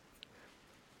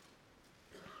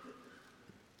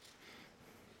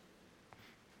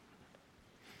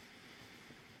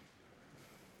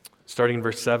 Starting in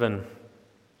verse 7.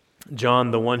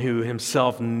 John, the one who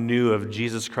himself knew of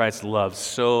Jesus Christ's love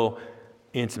so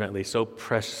intimately, so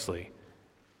preciously,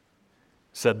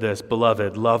 said this: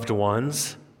 beloved, loved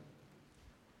ones,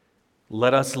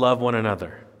 let us love one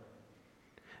another,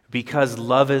 because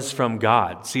love is from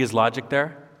God. See his logic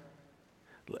there?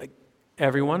 Like,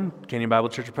 everyone, Canyon Bible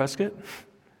Church of Prescott?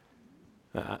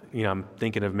 I'm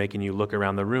thinking of making you look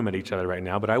around the room at each other right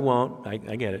now, but I won't. I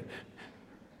get it.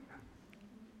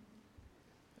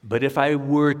 But if I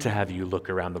were to have you look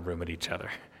around the room at each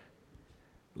other,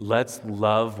 let's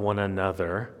love one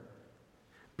another,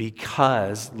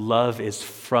 because love is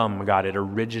from God. It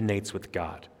originates with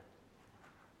God.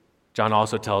 John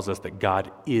also tells us that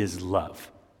God is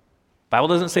love. The Bible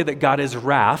doesn't say that God is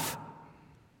wrath.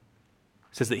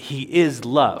 It says that he is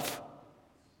love.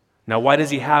 Now, why does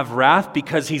he have wrath?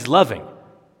 Because he's loving.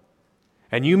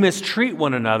 And you mistreat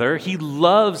one another. He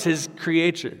loves his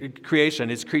creation,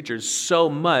 his creatures, so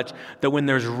much that when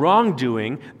there's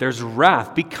wrongdoing, there's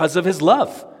wrath because of his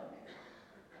love.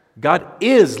 God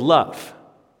is love.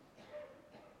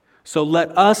 So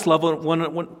let us love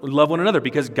one another,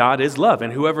 because God is love.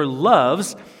 And whoever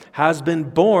loves has been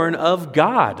born of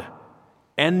God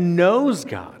and knows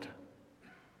God.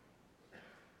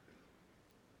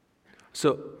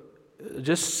 So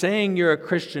just saying you're a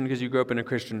Christian because you grew up in a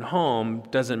Christian home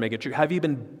doesn't make it true. Have you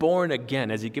been born again?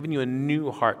 Has he given you a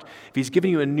new heart? If he's given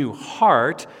you a new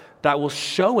heart, that will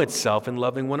show itself in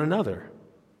loving one another.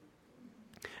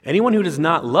 Anyone who does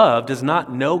not love does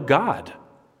not know God,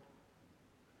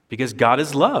 because God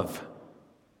is love.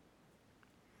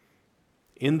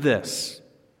 In this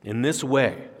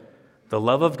way, the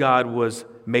love of God was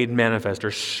made manifest or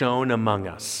shown among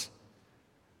us.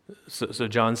 So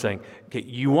John's saying, okay,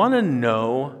 you want to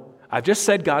know, I've just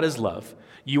said God is love.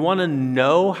 You want to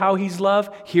know how he's love?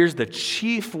 Here's the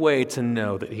chief way to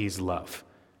know that he's love.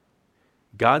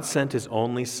 God sent his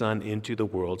only Son into the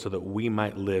world so that we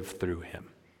might live through him.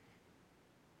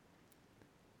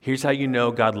 Here's how you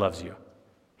know God loves you.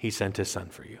 He sent his Son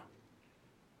for you.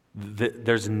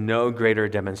 There's no greater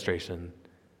demonstration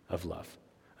of love.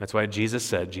 That's why Jesus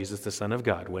said, Jesus, the Son of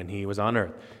God, when he was on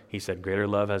earth, he said, greater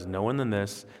love has no one than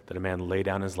this, that a man lay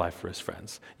down his life for his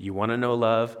friends. You want to know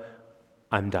love?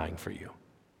 I'm dying for you.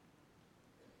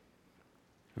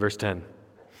 Verse 10,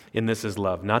 in this is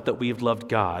love, not that we've loved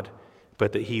God,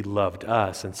 but that he loved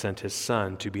us and sent his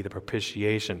Son to be the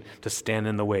propitiation, to stand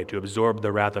in the way, to absorb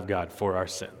the wrath of God for our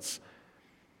sins.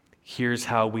 Here's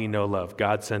how we know love.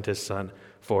 God sent his Son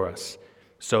for us.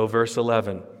 So verse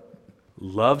 11,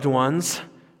 loved ones,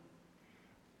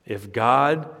 if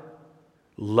God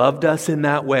loved us in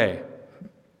that way,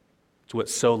 it's what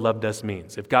so loved us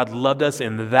means. If God loved us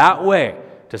in that way,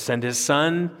 to send his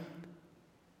Son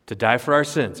to die for our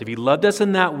sins, if he loved us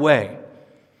in that way,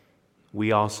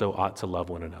 we also ought to love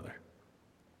one another.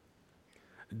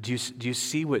 Do you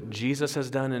see what Jesus has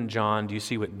done in John? Do you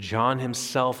see what John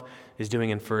himself is doing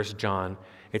in 1 John?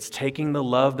 It's taking the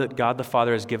love that God the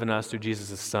Father has given us through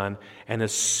Jesus' Son and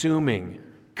assuming,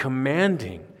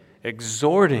 commanding,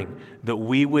 exhorting that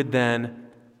we would then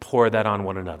pour that on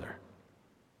one another.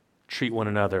 Treat one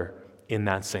another in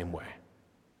that same way.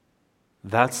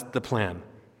 That's the plan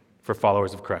for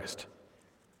followers of Christ.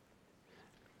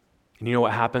 And you know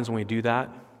what happens when we do that?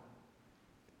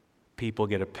 People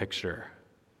get a picture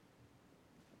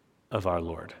of our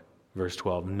Lord. Verse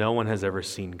 12, no one has ever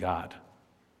seen God.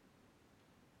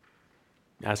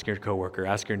 Ask your coworker,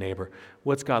 ask your neighbor,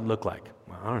 what's God look like?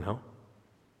 Well, I don't know.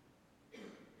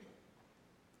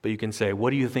 But you can say,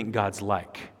 what do you think God's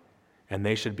like? And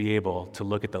they should be able to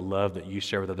look at the love that you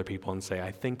share with other people and say,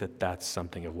 I think that that's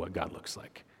something of what God looks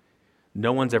like.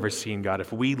 No one's ever seen God.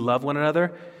 If we love one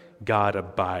another, God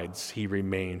abides. He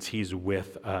remains. He's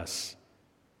with us.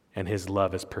 And his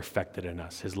love is perfected in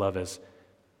us. His love is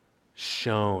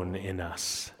shown in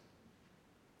us.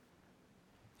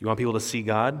 You want people to see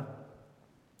God?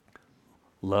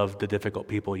 Love the difficult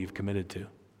people you've committed to.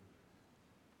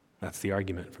 That's the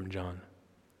argument from John.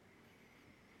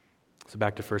 So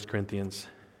back to 1 Corinthians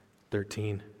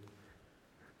 13.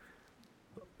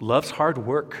 Love's hard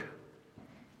work.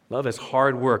 Love is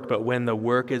hard work, but when the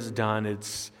work is done,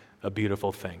 it's a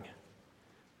beautiful thing.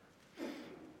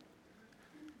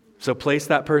 So place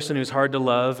that person who's hard to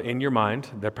love in your mind.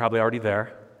 They're probably already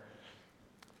there.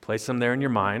 Place them there in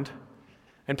your mind.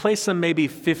 And place them maybe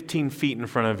 15 feet in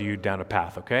front of you down a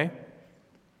path, okay?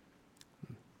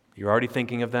 You're already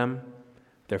thinking of them.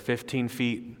 They're 15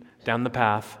 feet down the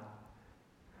path.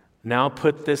 Now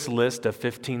put this list of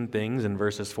 15 things in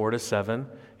verses 4 to 7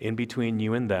 in between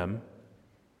you and them,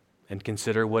 and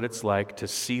consider what it's like to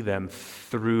see them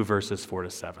through verses 4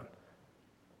 to 7.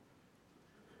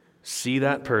 See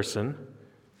that person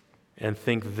and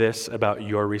think this about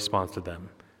your response to them.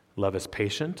 Love is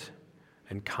patient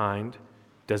and kind,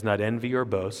 does not envy or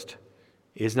boast,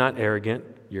 is not arrogant,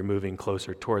 you're moving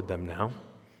closer toward them now,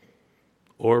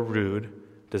 or rude,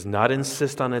 does not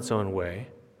insist on its own way,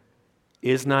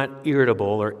 is not irritable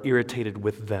or irritated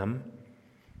with them,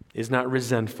 is not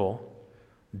resentful,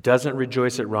 doesn't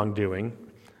rejoice at wrongdoing,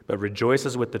 but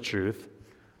rejoices with the truth.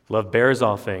 Love bears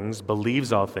all things,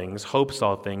 believes all things, hopes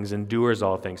all things, endures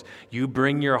all things. You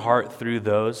bring your heart through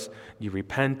those. You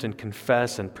repent and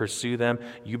confess and pursue them.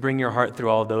 You bring your heart through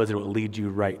all those, it will lead you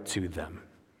right to them.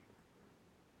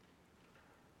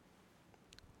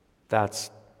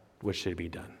 That's what should be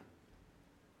done.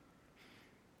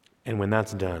 And when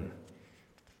that's done,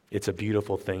 it's a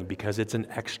beautiful thing because it's an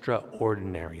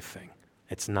extraordinary thing.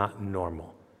 It's not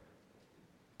normal.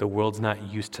 The world's not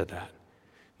used to that.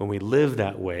 When we live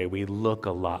that way, we look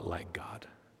a lot like God.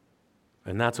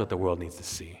 And that's what the world needs to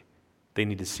see. They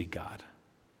need to see God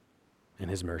and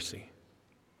his mercy.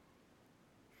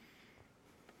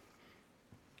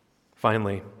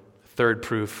 Finally, third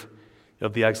proof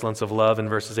of the excellence of love in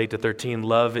verses 8 to 13,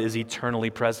 love is eternally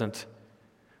present.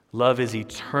 Love is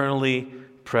eternally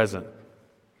present.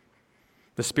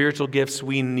 The spiritual gifts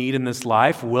we need in this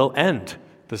life will end.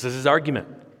 This is his argument.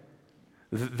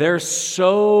 They're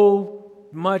so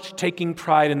much taking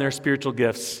pride in their spiritual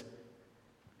gifts.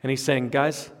 And he's saying,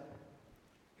 guys,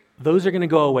 those are going to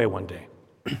go away one day.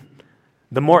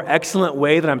 The more excellent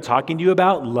way that I'm talking to you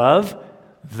about, love,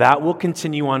 that will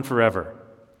continue on forever.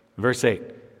 Verse 8,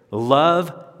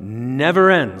 love never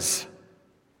ends.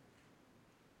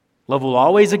 Love will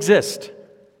always exist.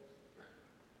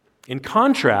 In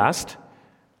contrast,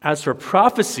 as for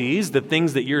prophecies, the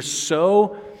things that you're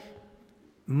so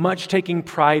much taking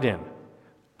pride in,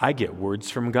 I get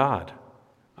words from God.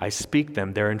 I speak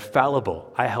them. They're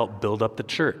infallible. I help build up the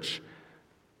church.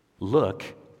 Look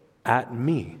at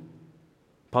me.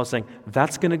 Paul's saying,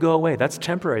 that's going to go away. That's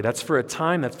temporary. That's for a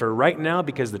time. That's for right now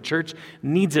because the church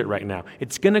needs it right now.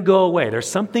 It's going to go away. There's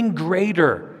something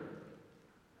greater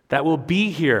that will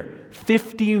be here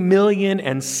 50 million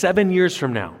and 7 years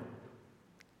from now.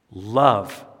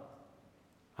 Love.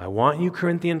 I want you,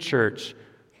 Corinthian church,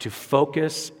 to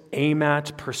focus, aim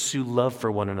at, pursue love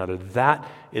for one another. That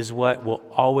is what will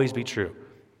always be true.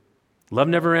 Love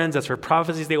never ends. As for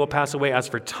prophecies, they will pass away. As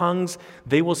for tongues,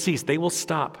 they will cease. They will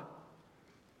stop.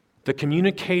 The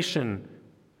communication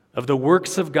of the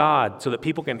works of God so that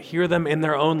people can hear them in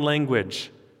their own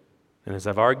language. And as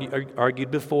I've argued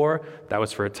before, that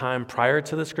was for a time prior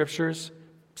to the Scriptures.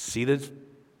 See the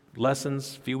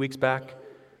lessons a few weeks back.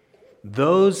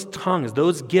 Those tongues,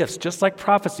 those gifts, just like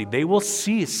prophecy, they will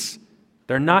cease.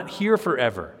 They're not here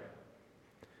forever.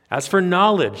 As for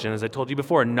knowledge, and as I told you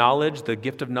before, knowledge, the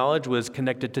gift of knowledge was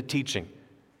connected to teaching.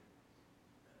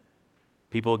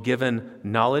 People given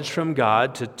knowledge from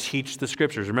God to teach the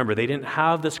Scriptures. Remember, they didn't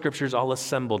have the Scriptures all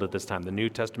assembled at this time, the New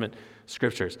Testament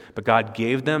Scriptures. But God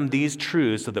gave them these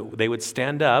truths so that they would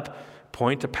stand up,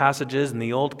 point to passages in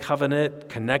the Old Covenant,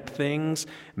 connect things,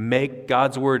 make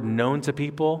God's Word known to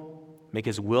people, make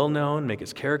His will known, make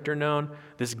His character known.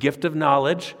 This gift of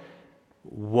knowledge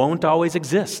won't always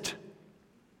exist.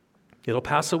 It'll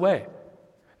pass away.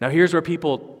 Now here's where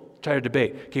people try to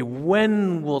debate. Okay,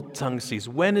 when will tongues cease?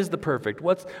 When is the perfect?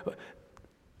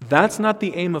 That's not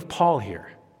the aim of Paul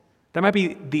here. That might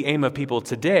be the aim of people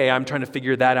today. I'm trying to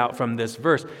figure that out from this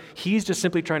verse. He's just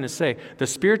simply trying to say the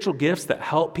spiritual gifts that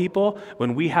help people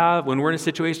when we're in a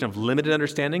situation of limited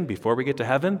understanding before we get to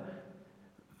heaven,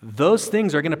 those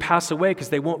things are going to pass away because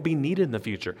they won't be needed in the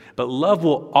future. But love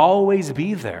will always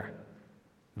be there.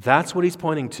 That's what he's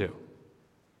pointing to.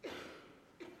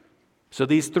 So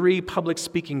these three public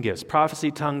speaking gifts, prophecy,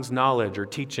 tongues, knowledge, or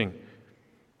teaching,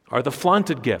 are the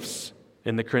flaunted gifts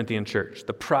in the Corinthian church,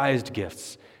 the prized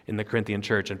gifts in the Corinthian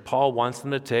church. And Paul wants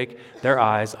them to take their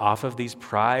eyes off of these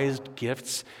prized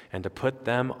gifts and to put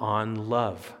them on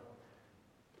love.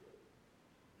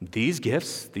 These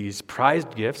gifts, these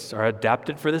prized gifts, are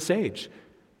adapted for this age.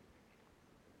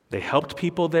 They helped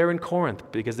people there in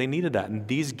Corinth because they needed that. And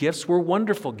these gifts were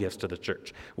wonderful gifts to the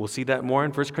church. We'll see that more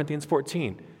in 1 Corinthians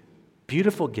 14.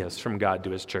 Beautiful gifts from God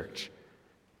to his church.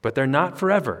 But they're not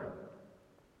forever.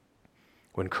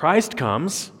 When Christ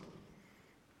comes,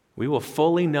 we will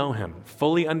fully know him,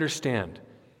 fully understand,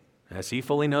 as he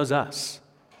fully knows us.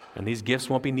 And these gifts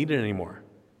won't be needed anymore.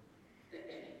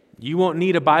 You won't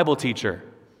need a Bible teacher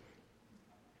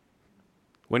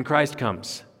when Christ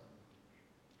comes.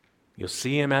 You'll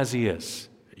see him as he is.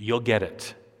 You'll get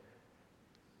it.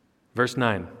 Verse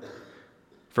 9.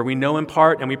 For we know in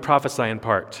part and we prophesy in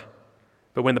part.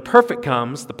 But when the perfect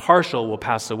comes, the partial will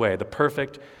pass away. The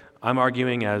perfect, I'm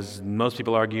arguing, as most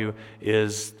people argue,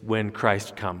 is when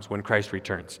Christ comes, when Christ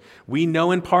returns. We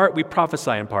know in part, we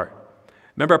prophesy in part.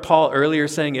 Remember Paul earlier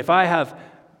saying, if I have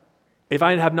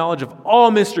knowledge of all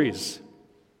mysteries,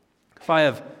 if I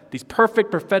have these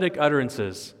perfect prophetic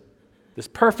utterances, this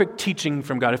perfect teaching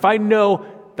from God, if I know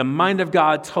the mind of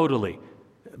God totally,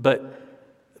 but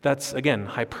that's, again,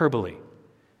 hyperbole.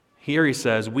 Here he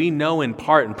says, we know in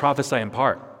part and prophesy in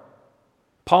part.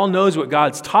 Paul knows what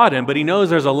God's taught him, but he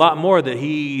knows there's a lot more that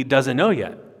he doesn't know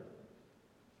yet.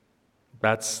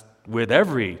 That's with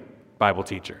every Bible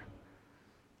teacher.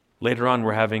 Later on,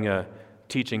 we're having a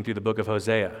teaching through the book of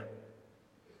Hosea.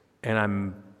 And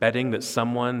I'm betting that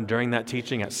someone during that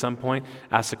teaching at some point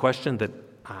asks a question that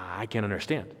I can't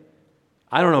understand.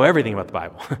 I don't know everything about the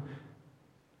Bible.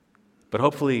 But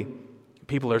hopefully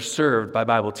people are served by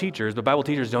Bible teachers, but Bible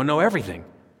teachers don't know everything.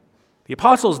 The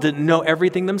apostles didn't know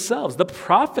everything themselves. The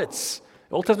prophets,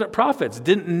 Old Testament prophets,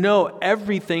 didn't know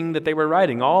everything that they were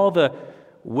writing, all the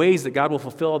ways that God will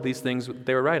fulfill these things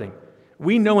they were writing.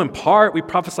 We know in part, we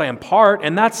prophesy in part,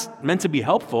 and that's meant to be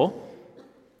helpful.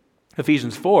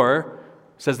 Ephesians 4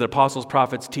 says that apostles,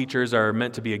 prophets, teachers are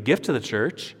meant to be a gift to the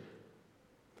church.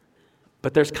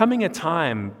 But there's coming a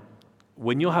time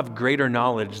when you'll have greater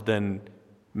knowledge than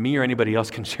me or anybody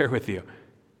else can share with you.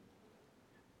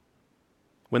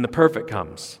 When the perfect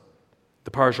comes,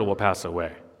 the partial will pass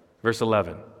away. Verse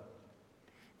 11,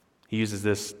 he uses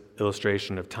this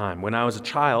illustration of time. When I was a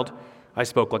child, I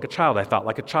spoke like a child. I thought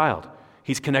like a child.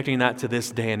 He's connecting that to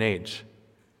this day and age.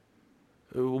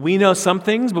 We know some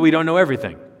things, but we don't know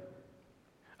everything.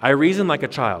 I reasoned like a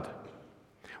child.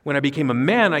 When I became a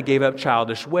man, I gave up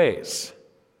childish ways.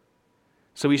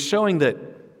 So he's showing that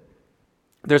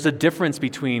there's a difference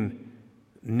between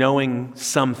knowing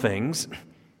some things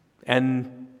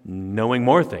and knowing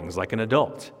more things like an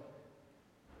adult.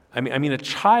 I mean, a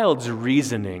child's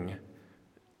reasoning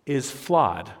is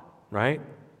flawed, right?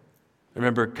 I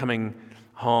remember coming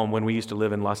home when we used to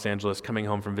live in Los Angeles, coming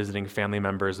home from visiting family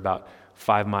members about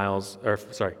 5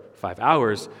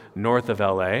 hours north of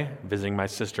LA, visiting my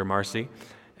sister Marcy.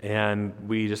 And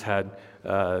we just had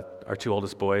our two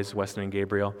oldest boys, Weston and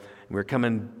Gabriel. And we were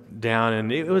coming down,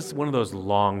 and it was one of those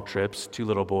long trips, 2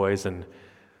 little boys, and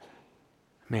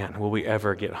man, will we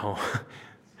ever get home?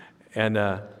 And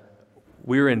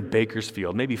we were in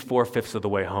Bakersfield, maybe 4/5 of the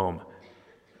way home.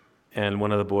 And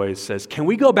one of the boys says, "Can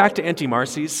we go back to Auntie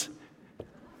Marcy's?"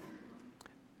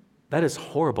 That is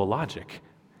horrible logic.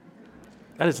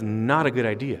 That is not a good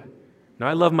idea. Now,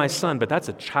 I love my son, but that's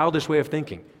a childish way of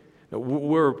thinking.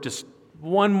 We're just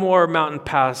one more mountain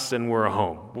pass and we're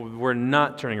home. We're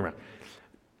not turning around.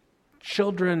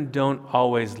 Children don't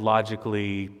always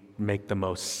logically make the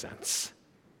most sense.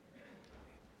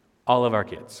 All of our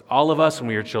kids, all of us when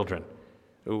we were children,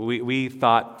 we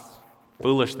thought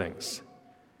foolish things.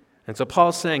 And so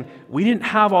Paul's saying, we didn't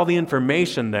have all the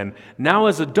information then. Now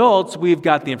as adults, we've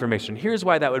got the information. Here's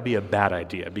why that would be a bad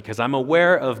idea, because I'm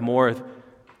aware of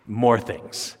more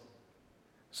things.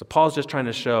 So Paul's just trying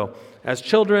to show, as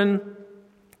children,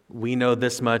 we know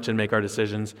this much and make our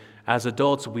decisions. As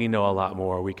adults, we know a lot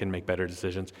more. We can make better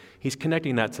decisions. He's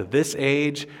connecting that to this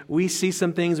age. We see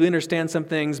some things, we understand some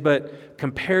things, but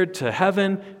compared to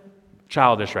heaven,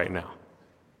 childish right now.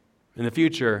 In the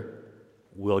future,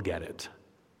 we'll get it.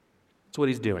 That's what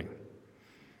he's doing.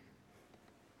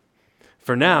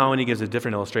 For now, and he gives a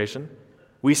different illustration,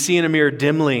 we see in a mirror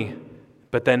dimly,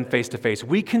 but then face to face.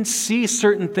 We can see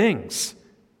certain things.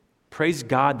 Praise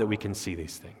God that we can see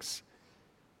these things.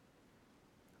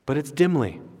 But it's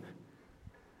dimly.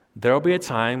 There will be a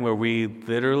time where we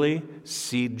literally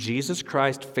see Jesus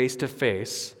Christ face to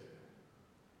face,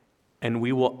 and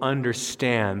we will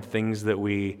understand things that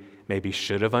we maybe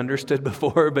should have understood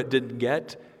before but didn't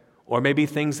get, or maybe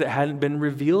things that hadn't been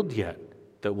revealed yet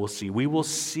that we'll see. We will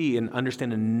see and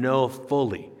understand and know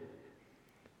fully.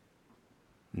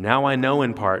 Now I know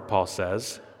in part, Paul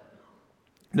says.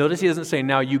 Notice he doesn't say,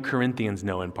 now you Corinthians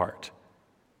know in part.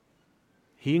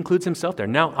 He includes himself there.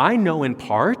 Now I know in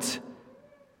part,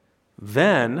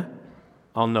 then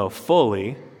I'll know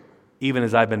fully, even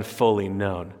as I've been fully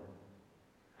known.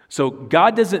 So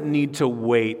God doesn't need to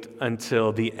wait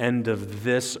until the end of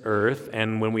this earth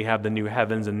and when we have the new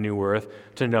heavens and new earth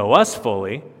to know us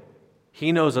fully.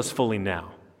 He knows us fully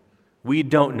now. We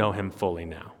don't know him fully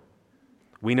now.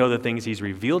 We know the things he's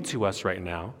revealed to us right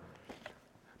now,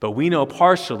 but we know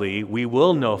partially. We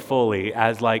will know fully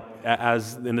as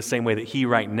in the same way that he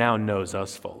right now knows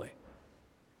us fully.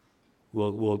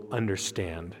 We'll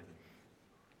understand.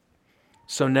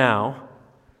 So now,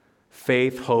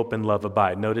 faith, hope, and love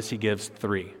abide. Notice he gives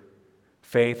 3.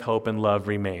 Faith, hope, and love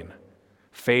remain.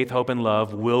 Faith, hope, and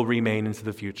love will remain into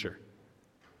the future.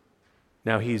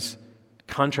 Now he's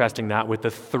contrasting that with the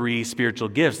 3 spiritual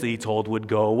gifts that he told would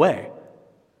go away.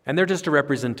 And they're just a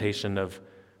representation of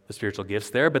the spiritual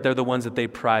gifts there, but they're the ones that they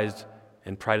prized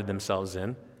and prided themselves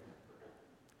in.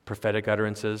 Prophetic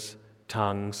utterances,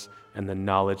 tongues, and the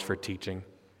knowledge for teaching.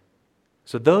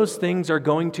 So those things are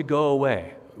going to go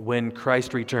away when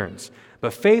Christ returns.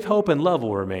 But faith, hope, and love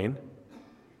will remain.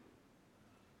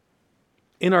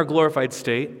 In our glorified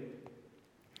state,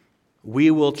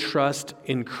 we will trust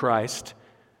in Christ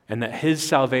and that his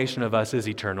salvation of us is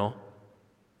eternal.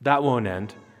 That won't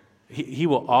end. He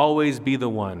will always be the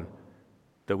one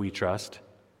that we trust.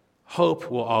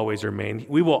 Hope will always remain.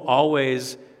 We will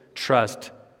always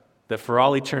trust that for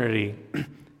all eternity,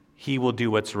 he will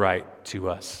do what's right to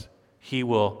us. He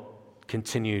will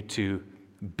continue to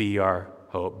be our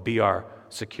hope, be our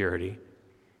security.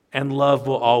 And love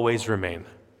will always remain.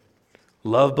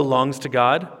 Love belongs to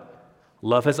God.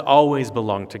 Love has always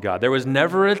belonged to God. There was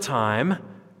never a time,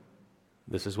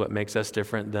 this is what makes us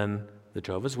different than the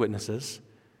Jehovah's Witnesses,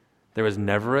 there was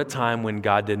never a time when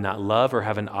God did not love or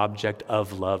have an object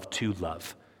of love to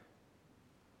love.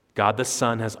 God the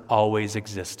Son has always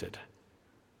existed.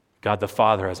 God the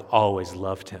Father has always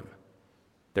loved him.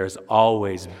 There's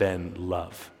always been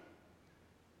love.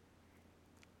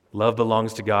 Love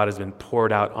belongs to God, has been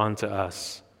poured out onto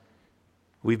us.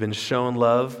 We've been shown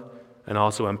love and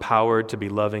also empowered to be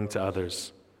loving to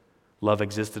others. Love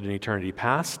existed in eternity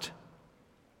past,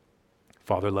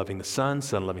 Father loving the Son,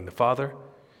 Son loving the Father,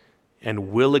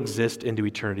 and will exist into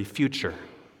eternity future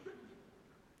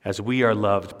as we are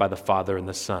loved by the Father and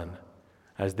the Son,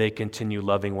 as they continue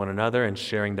loving one another and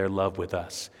sharing their love with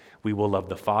us. We will love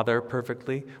the Father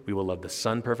perfectly. We will love the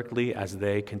Son perfectly as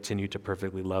they continue to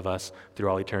perfectly love us through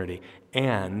all eternity.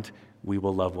 And we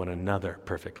will love one another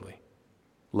perfectly.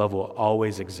 Love will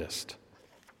always exist.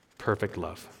 Perfect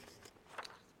love.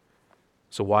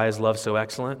 So why is love so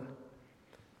excellent?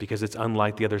 Because it's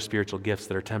unlike the other spiritual gifts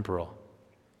that are temporal.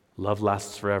 Love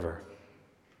lasts forever.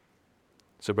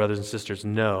 So brothers and sisters,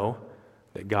 know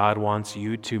that God wants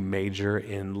you to major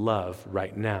in love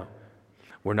right now.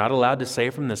 We're not allowed to say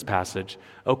from this passage,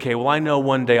 okay, well, I know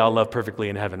one day I'll love perfectly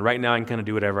in heaven. Right now I can kind of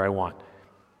do whatever I want.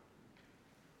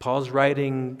 Paul's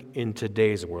writing in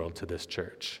today's world to this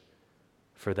church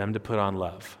for them to put on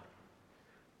love.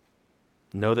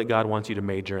 Know that God wants you to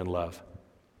major in love.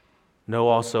 Know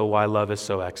also why love is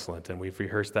so excellent, and we've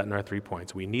rehearsed that in our 3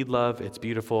 points. We need love, it's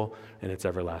beautiful, and it's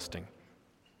everlasting.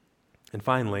 And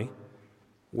finally,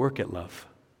 work at love.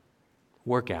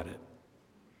 Work at it.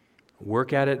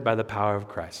 Work at it by the power of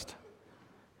Christ.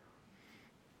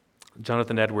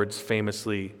 Jonathan Edwards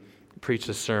famously preached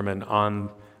a sermon on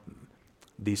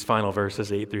these final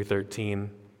verses, 8 through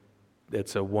 13.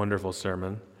 It's a wonderful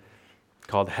sermon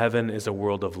called Heaven is a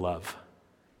World of Love.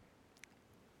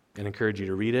 I encourage you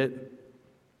to read it.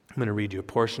 I'm going to read you a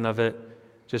portion of it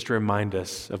just to remind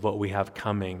us of what we have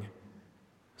coming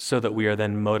so that we are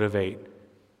then motivated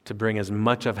to bring as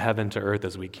much of heaven to earth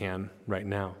as we can right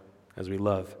now, as we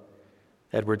love.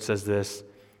 Edward says this,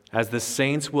 as the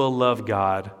saints will love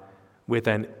God with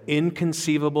an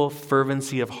inconceivable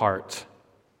fervency of heart,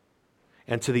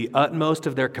 and to the utmost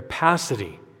of their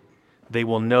capacity, they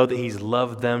will know that He's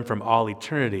loved them from all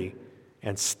eternity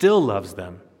and still loves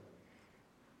them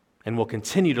and will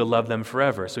continue to love them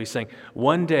forever. So he's saying,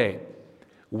 one day,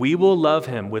 we will love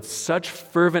him with such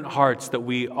fervent hearts that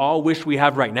we all wish we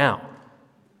have right now.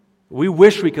 We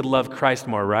wish we could love Christ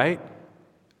more, right?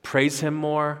 Praise him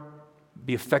more,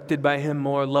 be affected by him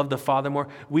more, love the Father more.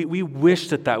 We wish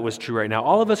that was true right now.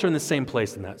 All of us are in the same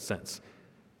place in that sense.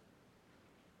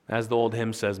 As the old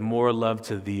hymn says, more love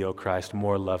to thee, O Christ,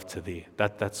 more love to thee.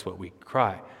 That's what we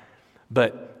cry.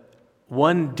 But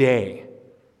one day,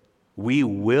 we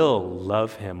will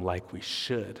love him like we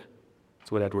should.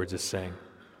 That's what Edwards is saying.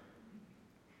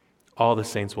 All the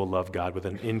saints will love God with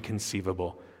an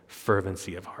inconceivable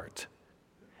fervency of heart.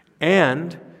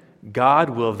 And God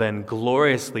will then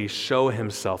gloriously show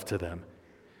himself to them.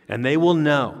 And they will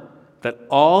know that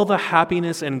all the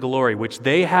happiness and glory which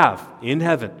they have in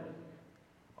heaven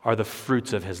are the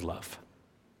fruits of his love.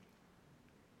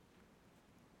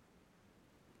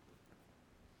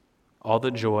 All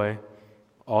the joy,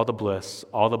 all the bliss,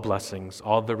 all the blessings,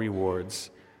 all the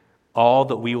rewards, all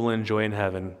that we will enjoy in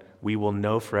heaven, we will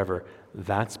know forever.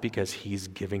 That's because he's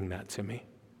giving that to me.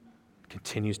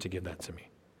 Continues to give that to me.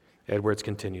 Edwards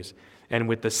continues, and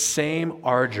with the same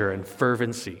ardor and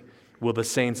fervency will the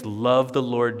saints love the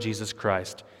Lord Jesus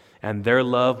Christ, and their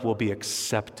love will be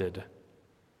accepted.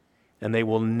 And they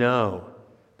will know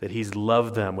that he's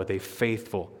loved them with a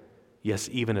faithful, yes,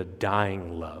 even a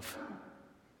dying love.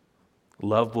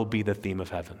 Love will be the theme of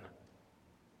heaven.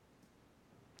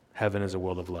 Heaven is a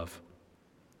world of love.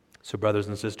 So, brothers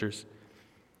and sisters,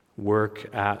 work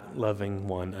at loving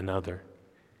one another,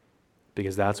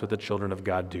 because that's what the children of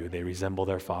God do. They resemble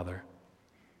their Father.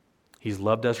 He's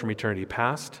loved us from eternity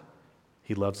past.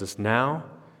 He loves us now,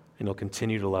 and he'll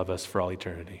continue to love us for all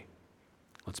eternity.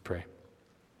 Let's pray.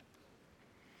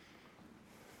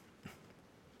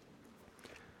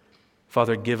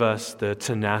 Father, give us the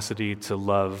tenacity to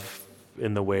love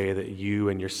in the way that you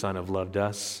and your Son have loved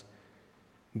us.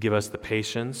 Give us the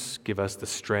patience. Give us the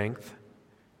strength.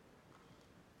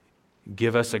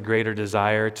 Give us a greater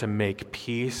desire to make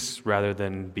peace rather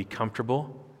than be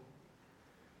comfortable.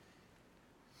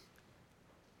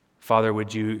 Father,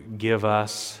 would you give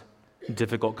us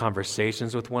difficult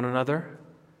conversations with one another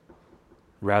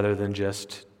rather than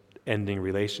just ending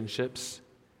relationships?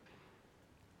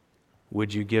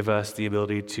 Would you give us the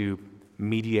ability to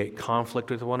mediate conflict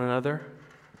with one another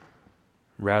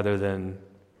rather than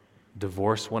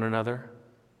divorce one another,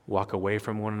 walk away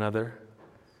from one another?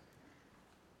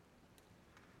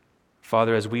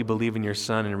 Father, as we believe in your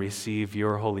Son and receive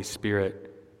your Holy Spirit,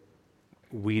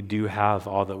 we do have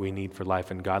all that we need for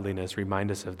life and godliness.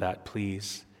 Remind us of that,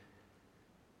 please.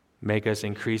 Make us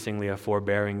increasingly a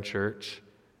forbearing church,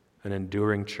 an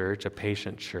enduring church, a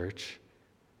patient church,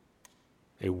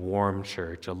 a warm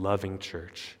church, a loving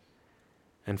church.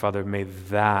 And Father, may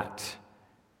that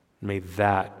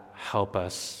help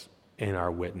us in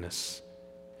our witness,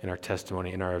 in our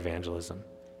testimony, in our evangelism.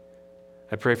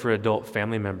 I pray for adult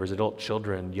family members, adult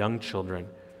children, young children,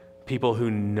 people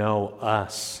who know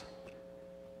us,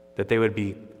 that they would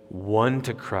be won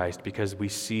to Christ because they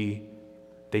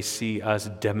see us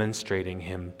demonstrating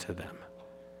him to them.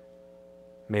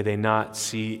 May they not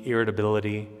see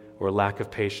irritability or lack of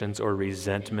patience or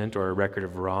resentment or a record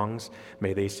of wrongs.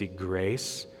 May they see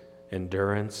grace,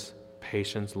 endurance,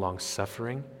 patience,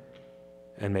 long-suffering,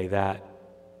 and may that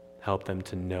help them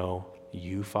to know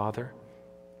you, Father.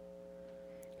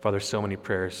 Father, so many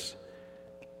prayers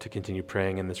to continue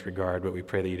praying in this regard, but we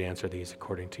pray that you'd answer these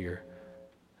according to your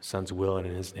Son's will and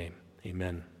in his name.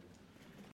 Amen.